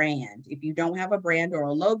your brand. If you don't have a brand or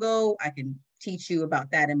a logo, I can teach you about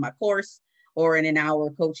that in my course, or in an hour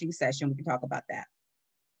coaching session, we can talk about that.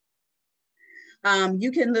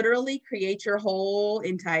 You can literally create your whole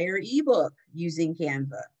entire ebook using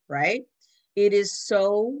Canva, right? It is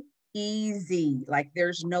so easy. Like,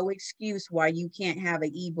 there's no excuse why you can't have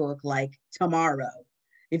an ebook like tomorrow.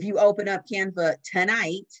 If you open up Canva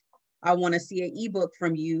tonight, I want to see an ebook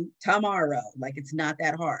from you tomorrow. Like, it's not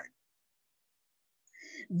that hard.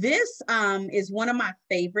 This is one of my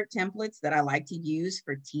favorite templates that I like to use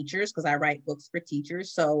for teachers, because I write books for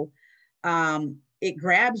teachers. So it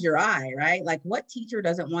grabs your eye, right? Like, what teacher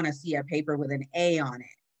doesn't want to see a paper with an A on it,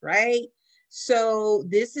 right? So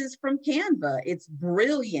this is from Canva. It's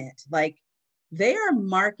brilliant. Like, they are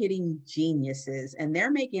marketing geniuses and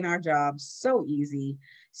they're making our jobs so easy.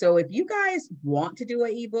 So if you guys want to do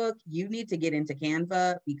an ebook, you need to get into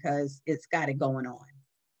Canva because it's got it going on.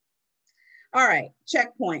 All right,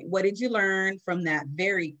 checkpoint. What did you learn from that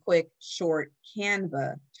very quick, short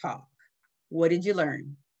Canva talk? What did you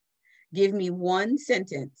learn? Give me one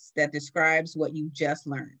sentence that describes what you just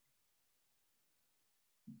learned.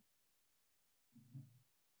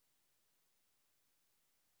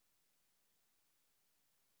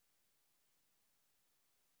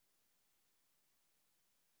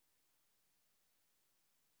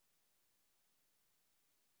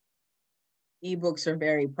 Ebooks are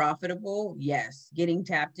very profitable. Yes. Getting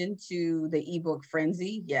tapped into the ebook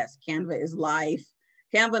frenzy. Yes. Canva is life.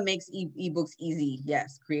 Canva makes ebooks easy.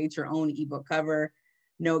 Yes. Create your own ebook cover.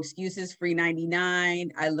 No excuses, free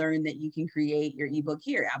 99. I learned that you can create your ebook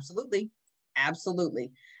here. Absolutely.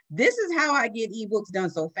 Absolutely. This is how I get ebooks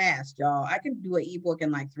done so fast, y'all. I can do an ebook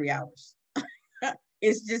in like 3 hours.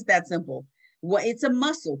 It's just that simple. Well, it's a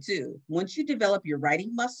muscle too. Once you develop your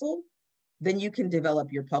writing muscle, then you can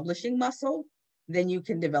develop your publishing muscle, then you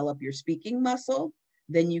can develop your speaking muscle,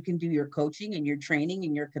 then you can do your coaching and your training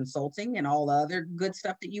and your consulting and all the other good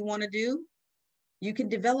stuff that you want to do. You can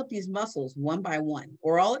develop these muscles one by one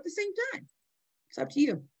or all at the same time. It's up to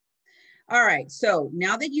you. All right, so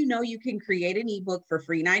now that you know you can create an ebook for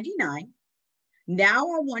free 99, now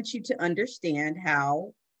I want you to understand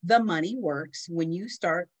how the money works when you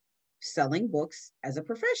start selling books as a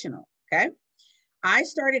professional, okay? I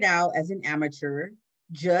started out as an amateur,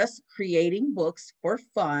 just creating books for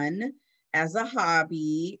fun as a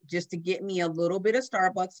hobby, just to get me a little bit of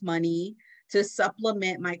Starbucks money to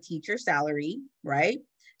supplement my teacher salary, right?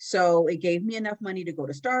 So it gave me enough money to go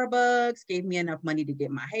to Starbucks, gave me enough money to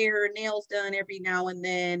get my hair and nails done every now and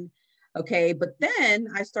then. Okay, but then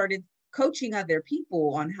I started coaching other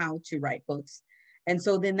people on how to write books. And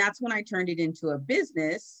so then that's when I turned it into a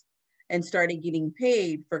business and started getting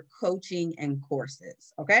paid for coaching and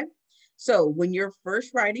courses, okay? So when you're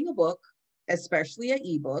first writing a book, especially an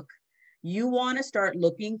ebook, you wanna start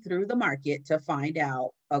looking through the market to find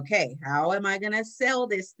out, okay, how am I gonna sell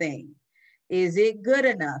this thing? Is it good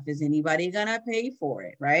enough? Is anybody gonna pay for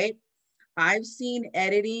it, right? I've seen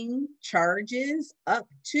editing charges up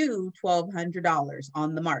to $1,200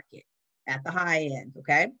 on the market at the high end,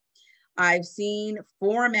 okay? I've seen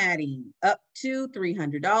formatting up to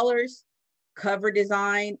 $300, cover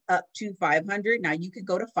design up to $500. Now you could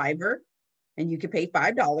go to Fiverr and you could pay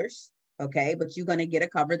 $5, okay? But you're gonna get a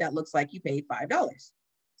cover that looks like you paid $5.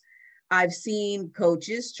 I've seen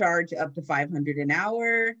coaches charge up to $500 an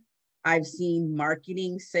hour. I've seen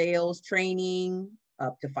marketing, sales, training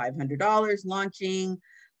up to $500, launching,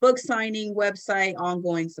 book signing, website,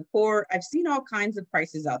 ongoing support. I've seen all kinds of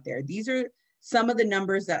prices out there. These are some of the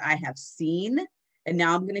numbers that I have seen. And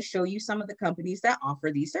now I'm going to show you some of the companies that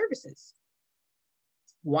offer these services.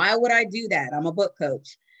 Why would I do that? I'm a book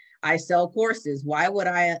coach. I sell courses. Why would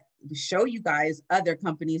I show you guys other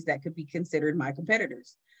companies that could be considered my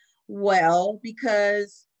competitors? Well,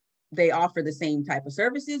 because they offer the same type of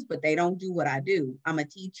services, but they don't do what I do. I'm a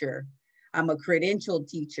teacher. I'm a credentialed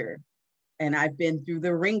teacher. And I've been through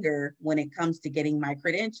the ringer when it comes to getting my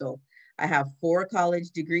credential. I have 4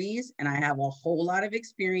 college degrees, and I have a whole lot of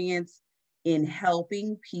experience in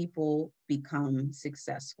helping people become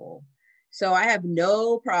successful. So I have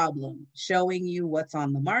no problem showing you what's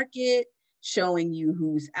on the market, showing you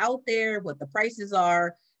who's out there, what the prices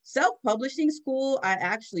are. Self-publishing school, I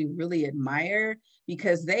actually really admire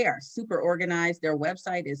because they are super organized. Their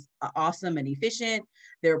website is awesome and efficient.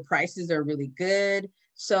 Their prices are really good.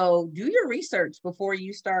 So do your research before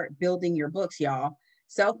you start building your books, y'all.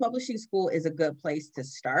 Self-publishing school is a good place to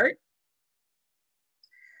start.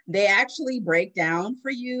 They actually break down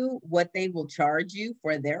for you what they will charge you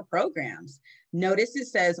for their programs. Notice it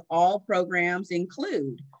says all programs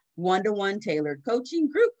include one-to-one tailored coaching,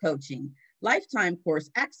 group coaching, lifetime course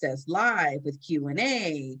access, live with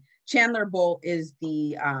Q&A. Chandler Bolt is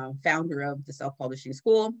the founder of the Self-Publishing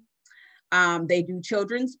School. They do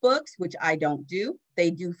children's books, which I don't do.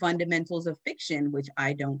 They do fundamentals of fiction, which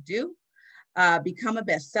I don't do. Become a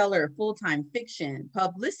bestseller, full-time fiction,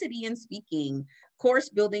 publicity and speaking, course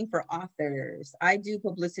building for authors. I do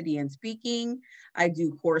publicity and speaking. I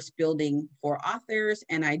do course building for authors,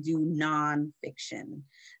 and I do nonfiction.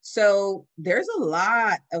 So there's a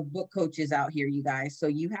lot of book coaches out here, you guys. So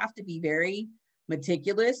you have to be very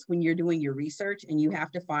meticulous when you're doing your research, and you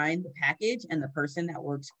have to find the package and the person that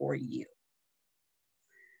works for you.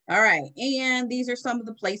 All right, and these are some of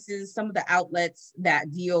the places, some of the outlets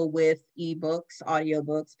that deal with ebooks,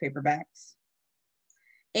 audiobooks, paperbacks.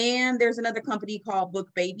 And there's another company called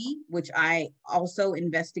BookBaby, which I also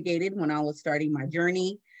investigated when I was starting my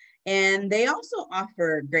journey. And they also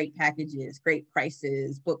offer great packages, great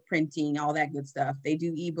prices, book printing, all that good stuff. They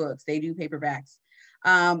do ebooks, they do paperbacks.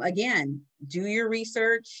 Again, do your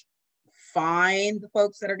research, find the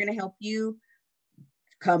folks that are going to help you,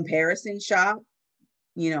 comparison shop.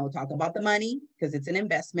 Talk about the money because it's an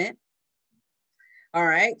investment. All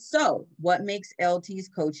right. So what makes LT's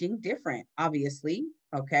coaching different? Obviously,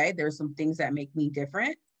 okay, there's some things that make me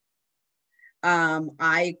different.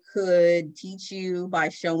 I could teach you by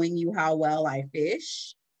showing you how well I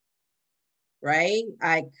fish, right?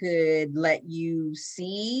 I could let you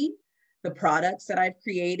see the products that I've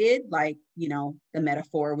created, like, the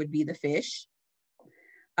metaphor would be the fish.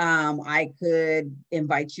 I could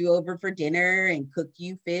invite you over for dinner and cook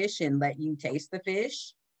you fish and let you taste the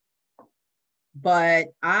fish. But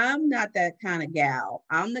I'm not that kind of gal.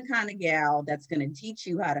 I'm the kind of gal that's going to teach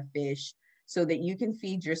you how to fish so that you can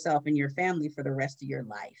feed yourself and your family for the rest of your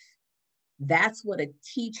life. That's what a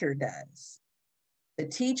teacher does. The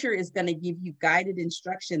teacher is going to give you guided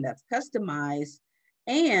instruction that's customized,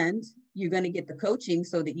 and you're going to get the coaching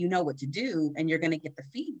so that you know what to do, and you're going to get the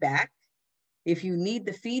feedback. If you need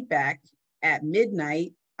the feedback at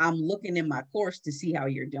midnight, I'm looking in my course to see how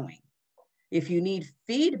you're doing. If you need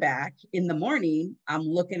feedback in the morning, I'm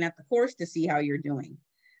looking at the course to see how you're doing.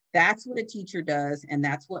 That's what a teacher does, and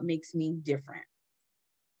that's what makes me different.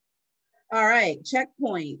 All right,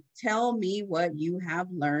 checkpoint. Tell me what you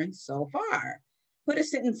have learned so far. Put a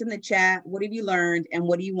sentence in the chat. What have you learned, and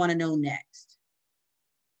what do you want to know next?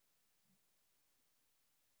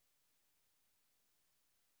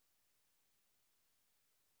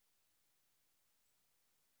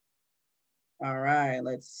 All right,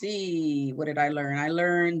 let's see. What did I learn? I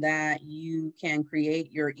learned that you can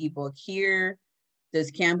create your ebook here.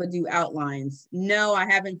 Does Canva do outlines? No, I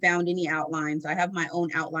haven't found any outlines. I have my own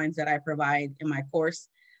outlines that I provide in my course.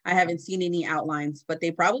 I haven't seen any outlines, but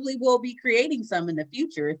they probably will be creating some in the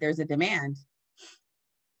future if there's a demand.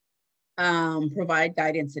 Provide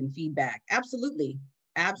guidance and feedback. Absolutely.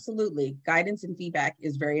 Absolutely. Guidance and feedback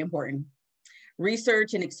is very important.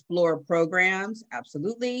 Research and explore programs.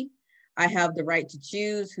 Absolutely. I have the right to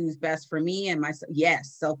choose who's best for me and myself.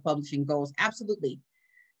 Yes, self-publishing goals. Absolutely.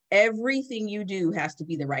 Everything you do has to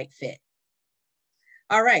be the right fit.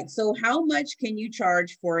 All right, so how much can you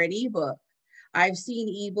charge for an ebook? I've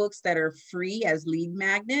seen ebooks that are free as lead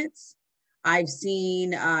magnets. I've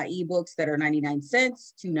seen ebooks that are 99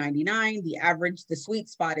 cents, $2.99. The average, the sweet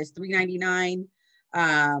spot is $3.99.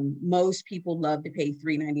 Most people love to pay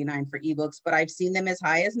 $3.99 for ebooks, but I've seen them as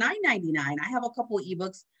high as $9.99. I have a couple of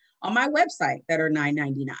ebooks on my website that are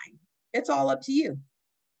 $9.99. It's all up to you.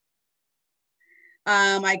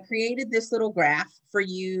 I created this little graph for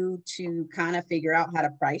you to kind of figure out how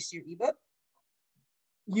to price your ebook.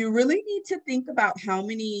 You really need to think about how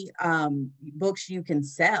many books you can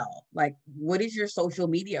sell. Like, what is your social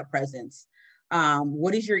media presence?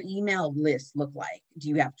 What does your email list look like? Do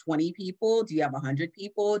you have 20 people? Do you have 100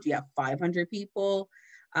 people? Do you have 500 people?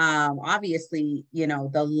 Obviously,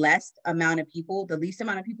 the least amount of people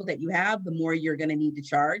that you have, the more you're going to need to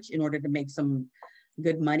charge in order to make some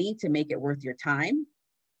good money to make it worth your time.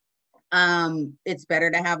 It's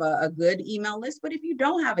better to have a good email list, but if you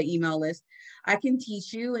don't have an email list, I can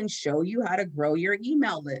teach you and show you how to grow your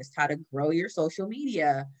email list, how to grow your social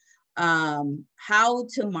media, how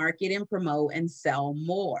to market and promote and sell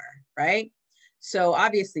more, right? So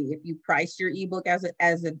obviously, if you price your ebook at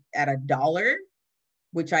 $1,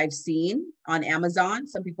 which I've seen on Amazon,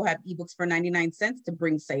 some people have ebooks for 99 cents to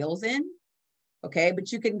bring sales in, okay?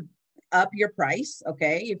 But you can up your price,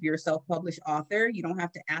 okay? If you're a self-published author, you don't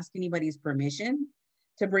have to ask anybody's permission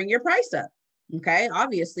to bring your price up, okay?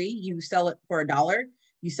 Obviously, you sell it for $1,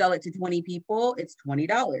 you sell it to 20 people, it's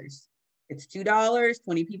 $20. It's $2,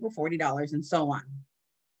 20 people, $40, and so on.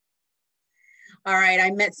 All right, I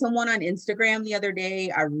met someone on Instagram the other day.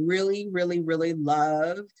 I really, really, really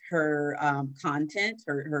loved her content,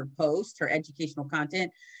 her post, her educational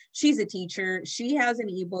content. She's a teacher. She has an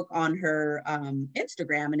ebook on her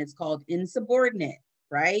Instagram, and it's called Insubordinate,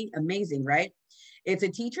 right? Amazing, right? It's a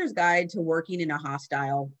teacher's guide to working in a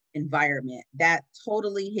hostile environment. That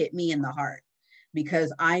totally hit me in the heart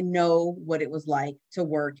because I know what it was like to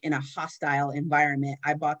work in a hostile environment.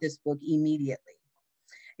 I bought this book immediately.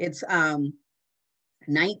 It's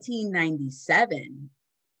 1997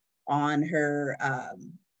 on her,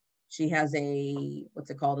 she has a, what's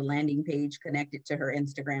it called, a landing page connected to her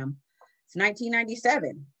Instagram. It's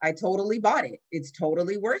 1997. I totally bought it. It's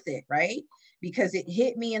totally worth it, right? Because it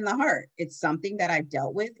hit me in the heart. It's something that I've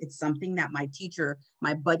dealt with. It's something that my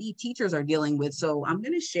buddy teachers are dealing with. So I'm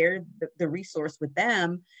going to share the resource with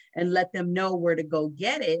them and let them know where to go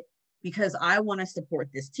get it because I want to support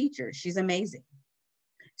this teacher. She's amazing.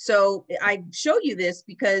 So I show you this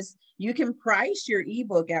because you can price your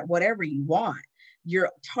ebook at whatever you want. Your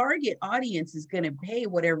target audience is going to pay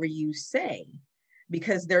whatever you say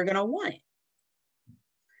because they're going to want it.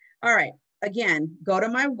 All right. Again, go to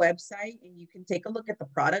my website and you can take a look at the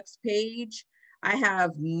products page. I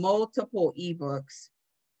have multiple ebooks.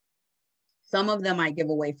 Some of them I give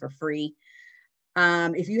away for free.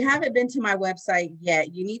 If you haven't been to my website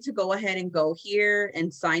yet, you need to go ahead and go here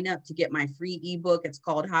and sign up to get my free ebook. It's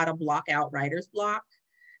called How to Block Out Writer's Block,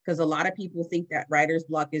 because a lot of people think that writer's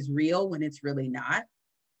block is real when it's really not.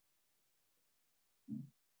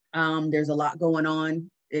 There's a lot going on.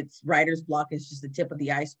 Writer's block is just the tip of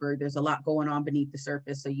the iceberg. There's a lot going on beneath the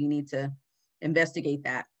surface, so you need to investigate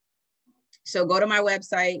that. So go to my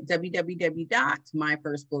website,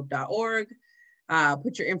 www.myfirstbook.org.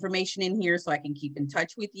 Put your information in here so I can keep in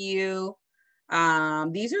touch with you.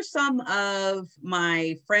 These are some of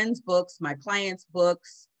my friends' books, my clients'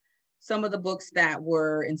 books, some of the books that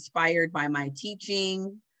were inspired by my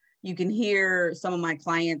teaching. You can hear some of my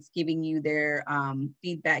clients giving you their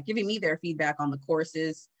feedback, giving me their feedback on the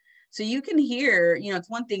courses. So you can hear, it's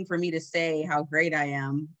one thing for me to say how great I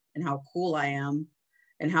am and how cool I am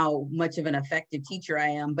and how much of an effective teacher I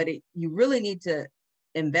am, but you really need to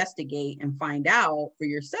investigate and find out for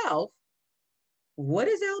yourself, what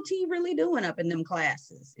is LT really doing up in them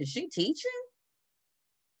classes? Is she teaching?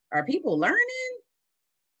 Are people learning?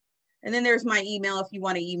 And then there's my email if you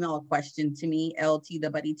want to email a question to me,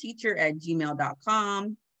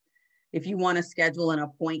 ltthebuddyteacher@gmail.com. If you want to schedule an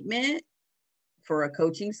appointment for a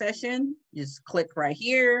coaching session, just click right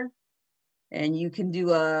here and you can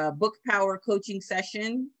do a book power coaching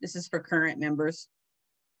session. This is for current members.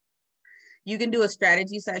 You can do a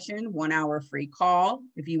strategy session, 1 hour free call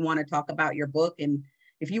if you want to talk about your book. And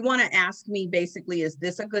if you want to ask me basically, is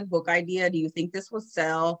this a good book idea? Do you think this will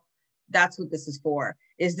sell? That's what this is for.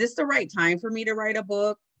 Is this the right time for me to write a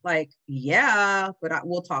book? Like, yeah, but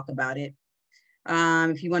we'll talk about it.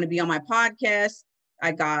 If you want to be on my podcast,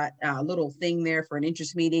 I got a little thing there for an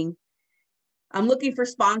interest meeting. I'm looking for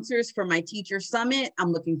sponsors for my teacher summit.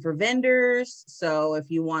 I'm looking for vendors. So if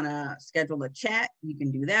you want to schedule a chat, you can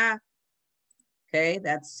do that. Okay,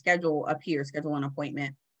 that's schedule up here, schedule an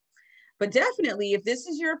appointment. But definitely, if this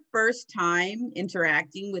is your first time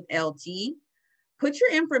interacting with LT, put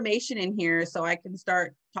your information in here so I can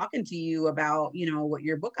start talking to you about, what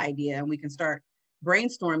your book idea, and we can start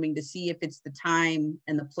brainstorming to see if it's the time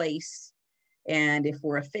and the place and if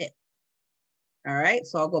we're a fit. All right,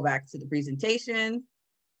 so I'll go back to the presentation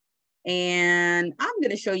and I'm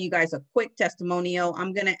going to show you guys a quick testimonial.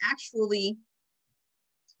 I'm going to actually,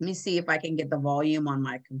 let me see if I can get the volume on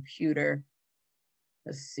my computer.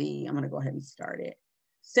 Let's see, I'm going to go ahead and start it.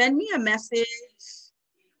 Send me a message.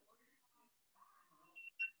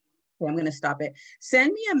 Okay, I'm going to stop it.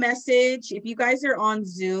 Send me a message. If you guys are on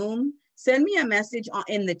Zoom, send me a message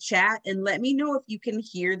in the chat and let me know if you can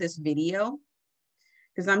hear this video,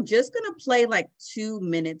 because I'm just going to play like 2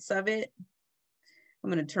 minutes of it. I'm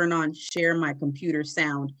going to turn on share my computer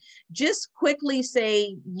sound. Just quickly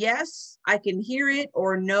say, yes, I can hear it,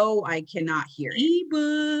 or no, I cannot hear it.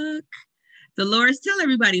 Ebook. Dolores, tell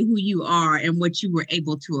everybody who you are and what you were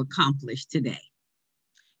able to accomplish today.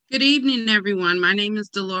 Good evening, everyone. My name is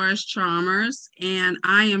Dolores Chalmers, and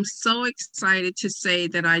I am so excited to say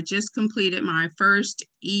that I just completed my first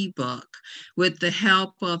ebook with the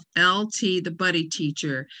help of LT, the buddy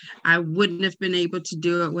teacher. I wouldn't have been able to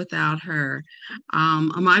do it without her.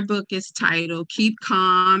 My book is titled Keep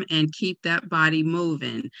Calm and Keep That Body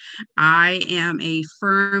Moving. I am a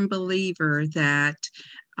firm believer that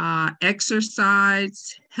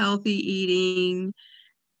exercise, healthy eating,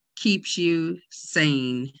 keeps you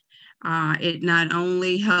sane. It not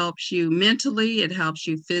only helps you mentally, it helps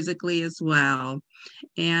you physically as well.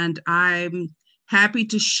 And I'm happy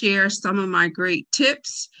to share some of my great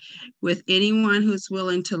tips with anyone who's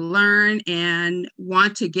willing to learn and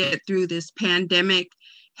want to get through this pandemic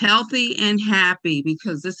healthy and happy,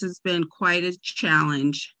 because this has been quite a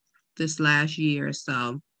challenge this last year or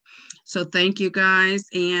so. So thank you guys,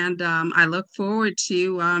 and I look forward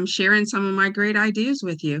to sharing some of my great ideas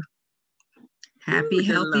with you. Happy,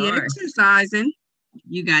 healthy exercising.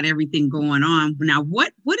 You got everything going on. Now,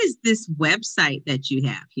 what is this website that you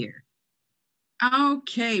have here?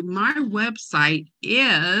 Okay, my website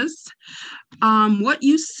is what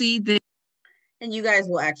you see there. And you guys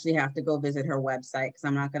will actually have to go visit her website because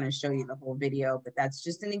I'm not going to show you the whole video, but that's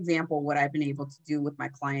just an example of what I've been able to do with my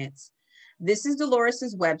clients. This is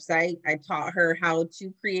Dolores's website. I taught her how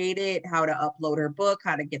to create it, how to upload her book,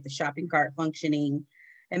 how to get the shopping cart functioning,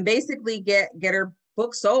 and basically get her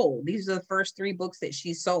book sold. These are the first 3 books that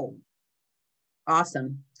she sold.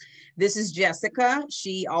 Awesome. This is Jessica.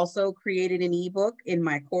 She also created an ebook in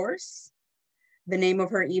my course. The name of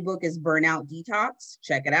her ebook is Burnout Detox.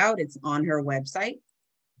 Check it out. It's on her website.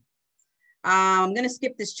 I'm going to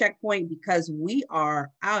skip this checkpoint because we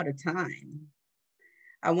are out of time.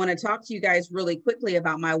 I want to talk to you guys really quickly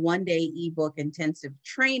about my 1-day ebook intensive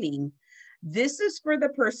training. This is for the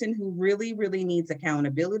person who really, really needs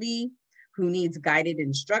accountability, who needs guided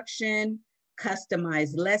instruction,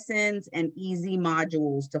 customized lessons, and easy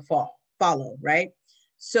modules to follow, right?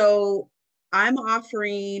 So I'm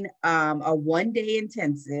offering a 1-day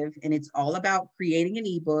intensive, and it's all about creating an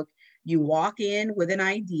ebook. You walk in with an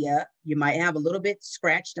idea. You might have a little bit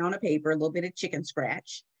scratched on a paper, a little bit of chicken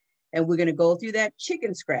scratch. And we're going to go through that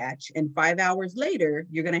chicken scratch. And 5 hours later,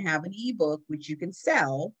 you're going to have an ebook, which you can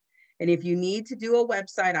sell. And if you need to do a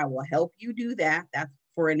website, I will help you do that. That's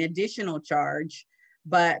for an additional charge.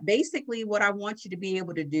 But basically, what I want you to be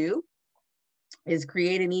able to do is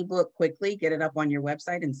create an ebook quickly, get it up on your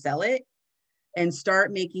website and sell it, and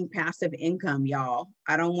start making passive income, y'all.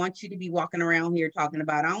 I don't want you to be walking around here talking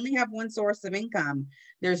about, I only have one source of income.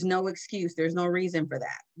 There's no excuse. There's no reason for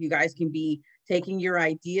that. You guys can be taking your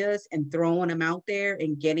ideas and throwing them out there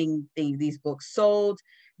and getting these books sold,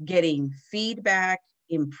 getting feedback,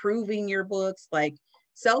 improving your books. Like,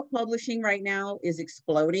 self-publishing right now is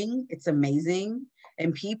exploding. It's amazing.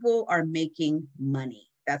 And people are making money.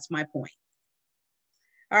 That's my point.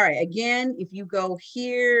 All right, again, if you go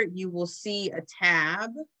here, you will see a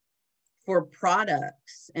tab for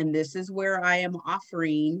products. And this is where I am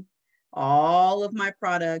offering all of my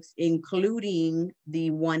products, including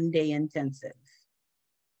the 1-day intensive.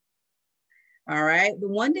 All right, the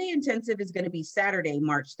 1-day intensive is going to be Saturday,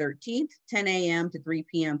 March 13th, 10 a.m. to 3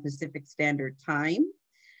 p.m. Pacific Standard Time.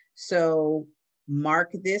 So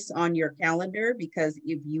mark this on your calendar, because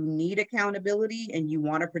if you need accountability and you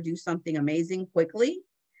want to produce something amazing quickly,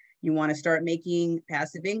 you want to start making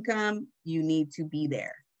passive income, you need to be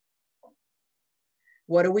there.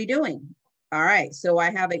 What are we doing? All right, so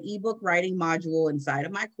I have an ebook writing module inside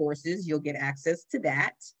of my courses. You'll get access to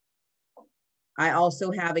that. I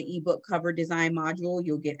also have an ebook cover design module.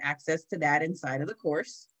 You'll get access to that inside of the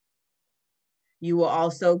course. You will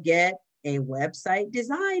also get a website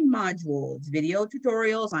design module. It's video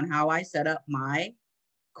tutorials on how I set up my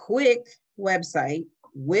quick website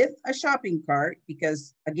with a shopping cart,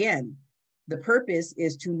 because again, the purpose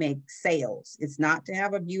is to make sales. It's not to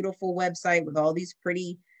have a beautiful website with all these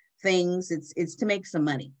pretty things. It's to make some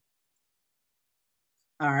money.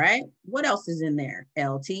 All right, what else is in there?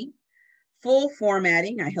 LT, full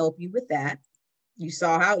formatting. I help you with that. You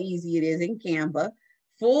saw how easy it is in Canva.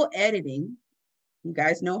 Full editing. You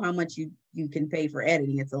guys know how much you can pay for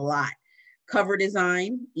editing. It's a lot. Cover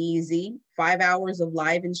design, easy. 5 hours of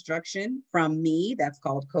live instruction from me. That's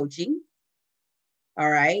called coaching. All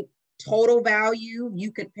right. Total value,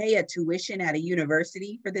 you could pay a tuition at a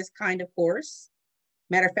university for this kind of course.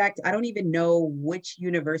 Matter of fact, I don't even know which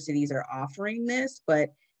universities are offering this, but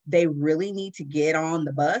they really need to get on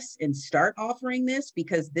the bus and start offering this,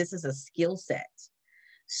 because this is a skill set.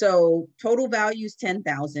 So total value is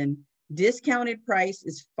 10,000, discounted price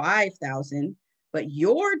is 5,000, but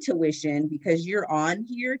your tuition, because you're on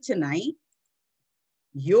here tonight,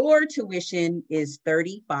 your tuition is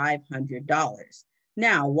 $3,500.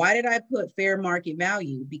 Now, why did I put fair market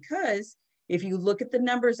value? Because if you look at the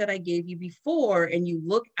numbers that I gave you before and you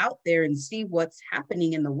look out there and see what's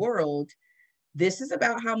happening in the world, this is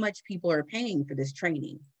about how much people are paying for this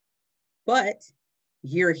training. But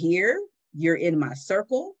you're here, you're in my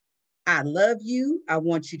circle. I love you. I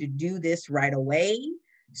want you to do this right away.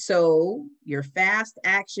 So your fast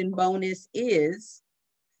action bonus is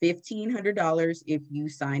 $1,500 if you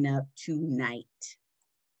sign up tonight.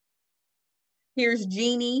 Here's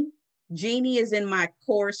Jeannie. Jeannie is in my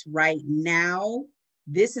course right now.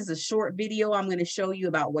 This is a short video I'm going to show you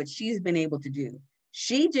about what she's been able to do.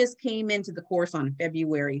 She just came into the course on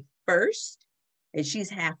February 1st, and she's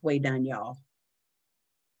halfway done, y'all.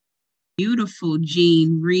 Beautiful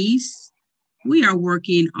Jean Reese. We are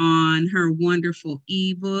working on her wonderful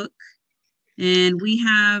ebook, and we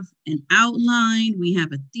have an outline, we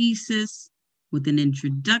have a thesis with an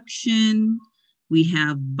introduction, we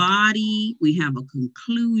have body, we have a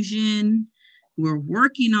conclusion, we're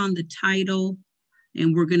working on the title,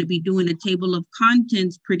 and we're going to be doing a table of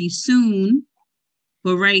contents pretty soon.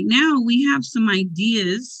 But right now we have some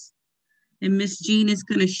ideas, and Miss Jean is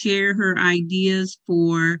going to share her ideas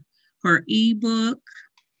for her ebook.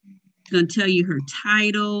 She's going to tell you her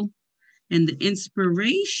title and the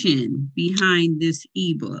inspiration behind this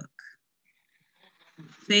ebook.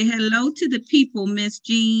 Say hello to the people, Miss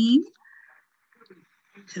Jean.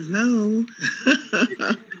 Hello.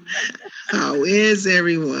 How is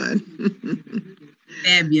everyone?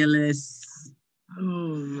 Fabulous.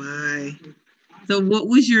 Oh my. So what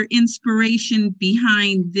was your inspiration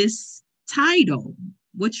behind this title?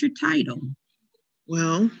 What's your title?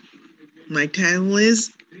 Well, my title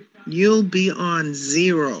is You'll Be on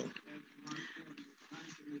Zero.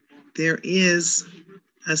 There is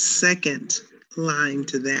a second line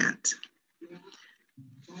to that,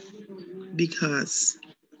 because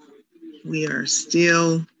we are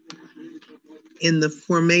still in the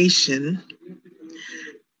formation,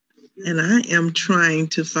 and I am trying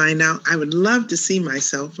to find out. I would love to see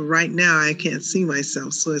myself, but right now I can't see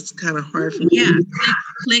myself, so it's kind of hard for me. Yeah,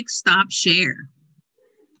 click stop share.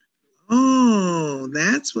 Oh,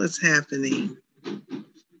 that's what's happening.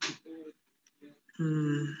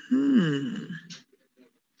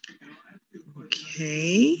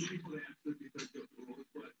 Okay.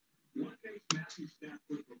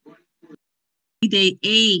 Day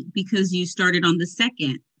 8 because you started on the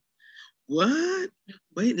 2nd. What?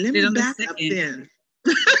 Wait, let me back up then.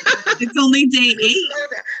 It's only day 8.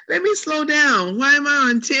 Let me slow down. Why am I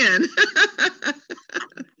on 10?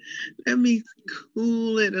 Let me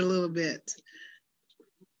cool it a little bit.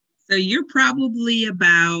 So you're probably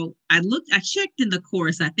about, I checked in the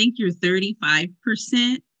course, I think you're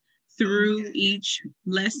 35% through each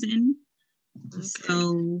lesson. Okay.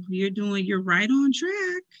 So you're right on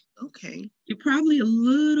track. Okay. You're probably a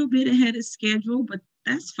little bit ahead of schedule, but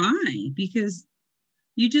that's fine because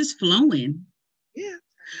you're just flowing. Yeah.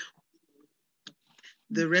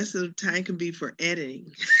 The rest of the time can be for editing.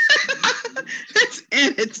 Let's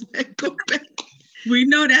edit and go back. We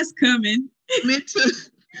know that's coming.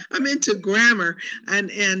 I'm into grammar, and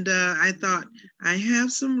I thought I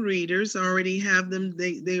have some readers, already have them.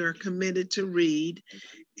 They are committed to read,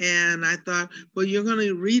 and I thought, well, you're going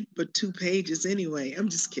to read but 2 pages anyway. I'm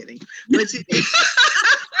just kidding, but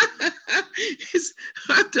it's,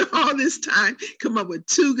 after all this time, come up with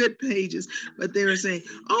 2 good pages. But they were saying,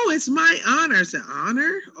 "Oh, it's my honor." I said,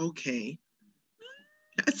 "Honor? Okay."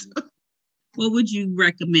 What would you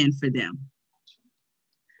recommend for them?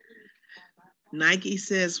 Nike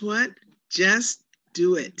says what? Just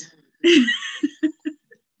do it.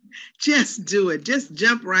 Just do it. Just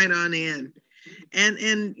jump right on in.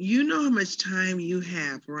 And you know how much time you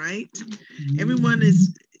have, right? Everyone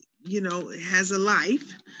is, has a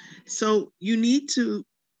life. So you need to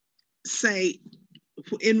say,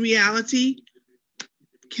 in reality,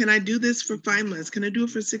 can I do this for 5 months? Can I do it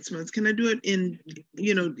for 6 months? Can I do it in,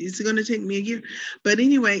 is it going to take me a year? But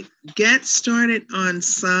anyway, get started on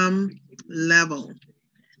some level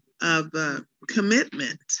of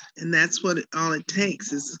commitment. And that's what all it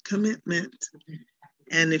takes is a commitment.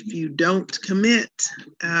 And if you don't commit,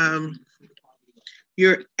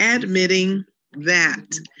 you're admitting that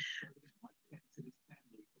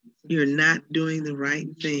you're not doing the right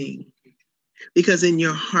thing. Because in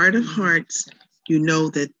your heart of hearts, you know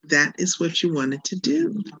that that is what you wanted to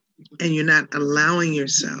do. and you're not allowing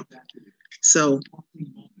yourself. So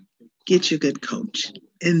get your good coach.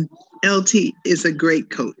 And LT is a great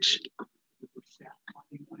coach.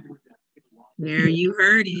 There you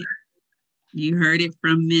heard it. You heard it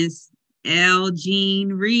from Miss L. Jean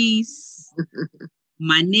Reese.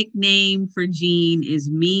 My nickname for Jean is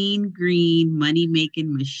Mean Green Money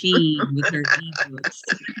Making Machine with her ebooks.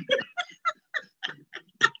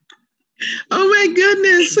 Oh my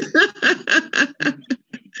goodness.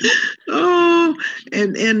 Oh,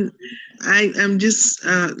 and I'm just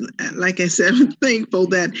like I said, I'm thankful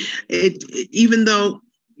that even though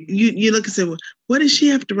you look and say, well, what does she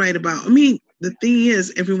have to write about? I mean, the thing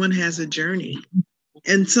is, everyone has a journey.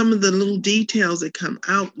 And some of the little details that come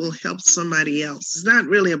out will help somebody else. It's not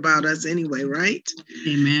really about us anyway, right?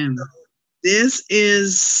 Amen. This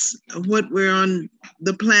is what we're on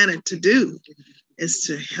the planet to do, is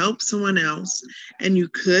to help someone else. And you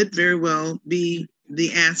could very well be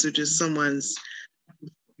the answer to someone's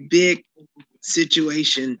big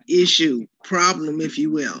situation, issue, problem, if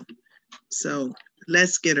you will. So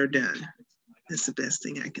let's get her done. That's the best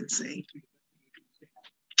thing I can say.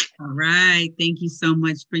 All right. Thank you so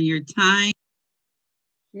much for your time.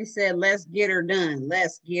 She said, let's get her done.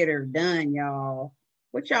 Let's get her done, y'all.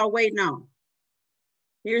 What y'all waiting on?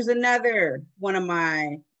 Here's another one of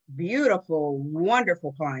my beautiful,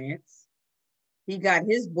 wonderful clients. He got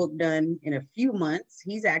his book done in a few months.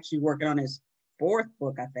 He's actually working on his 4th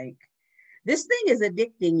book, I think. This thing is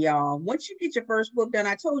addicting, y'all. Once you get your first book done,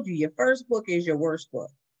 I told you, your first book is your worst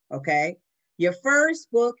book, okay? Your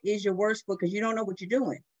first book is your worst book because you don't know what you're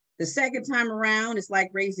doing. The second time around, it's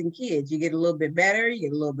like raising kids. You get a little bit better, you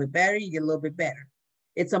get a little bit better, you get a little bit better.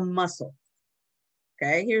 It's a muscle.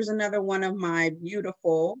 Okay, here's another one of my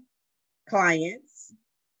beautiful clients.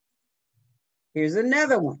 Here's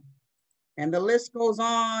another one. And the list goes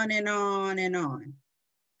on and on and on.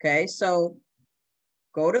 Okay, so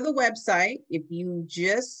go to the website. If you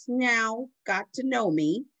just now got to know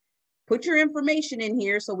me, put your information in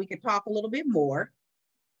here so we can talk a little bit more.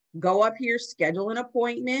 Go up here, schedule an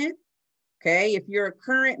appointment. Okay, if you're a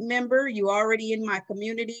current member, you already in my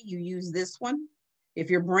community, you use this one. If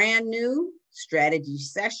you're brand new, strategy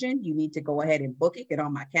session, you need to go ahead and book it. Get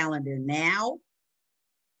on my calendar now.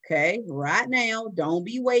 Okay, right now, don't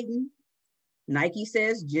be waiting. Nike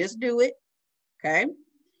says just do it. Okay,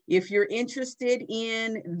 if you're interested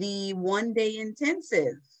in the 1-day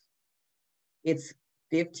intensive, it's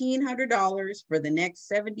 $1,500 for the next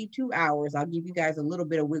 72 hours. I'll give you guys a little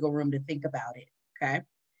bit of wiggle room to think about it, okay?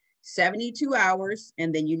 72 hours,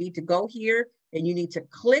 and then you need to go here and you need to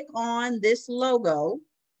click on this logo,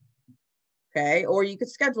 okay? Or you could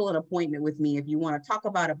schedule an appointment with me if you want to talk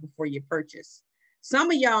about it before you purchase.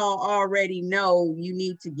 Some of y'all already know you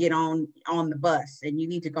need to get on the bus and you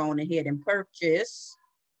need to go on ahead and purchase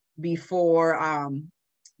before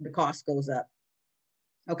the cost goes up,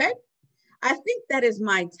 okay? I think that is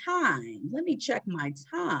my time. Let me check my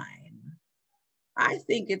time. I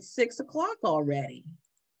think it's 6 o'clock already.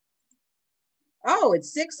 Oh,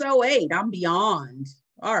 it's 6:08. I'm beyond.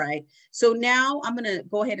 All right. So now I'm going to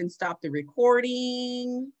go ahead and stop the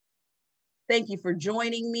recording. Thank you for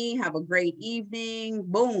joining me. Have a great evening.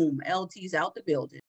 Boom. LT's out the building.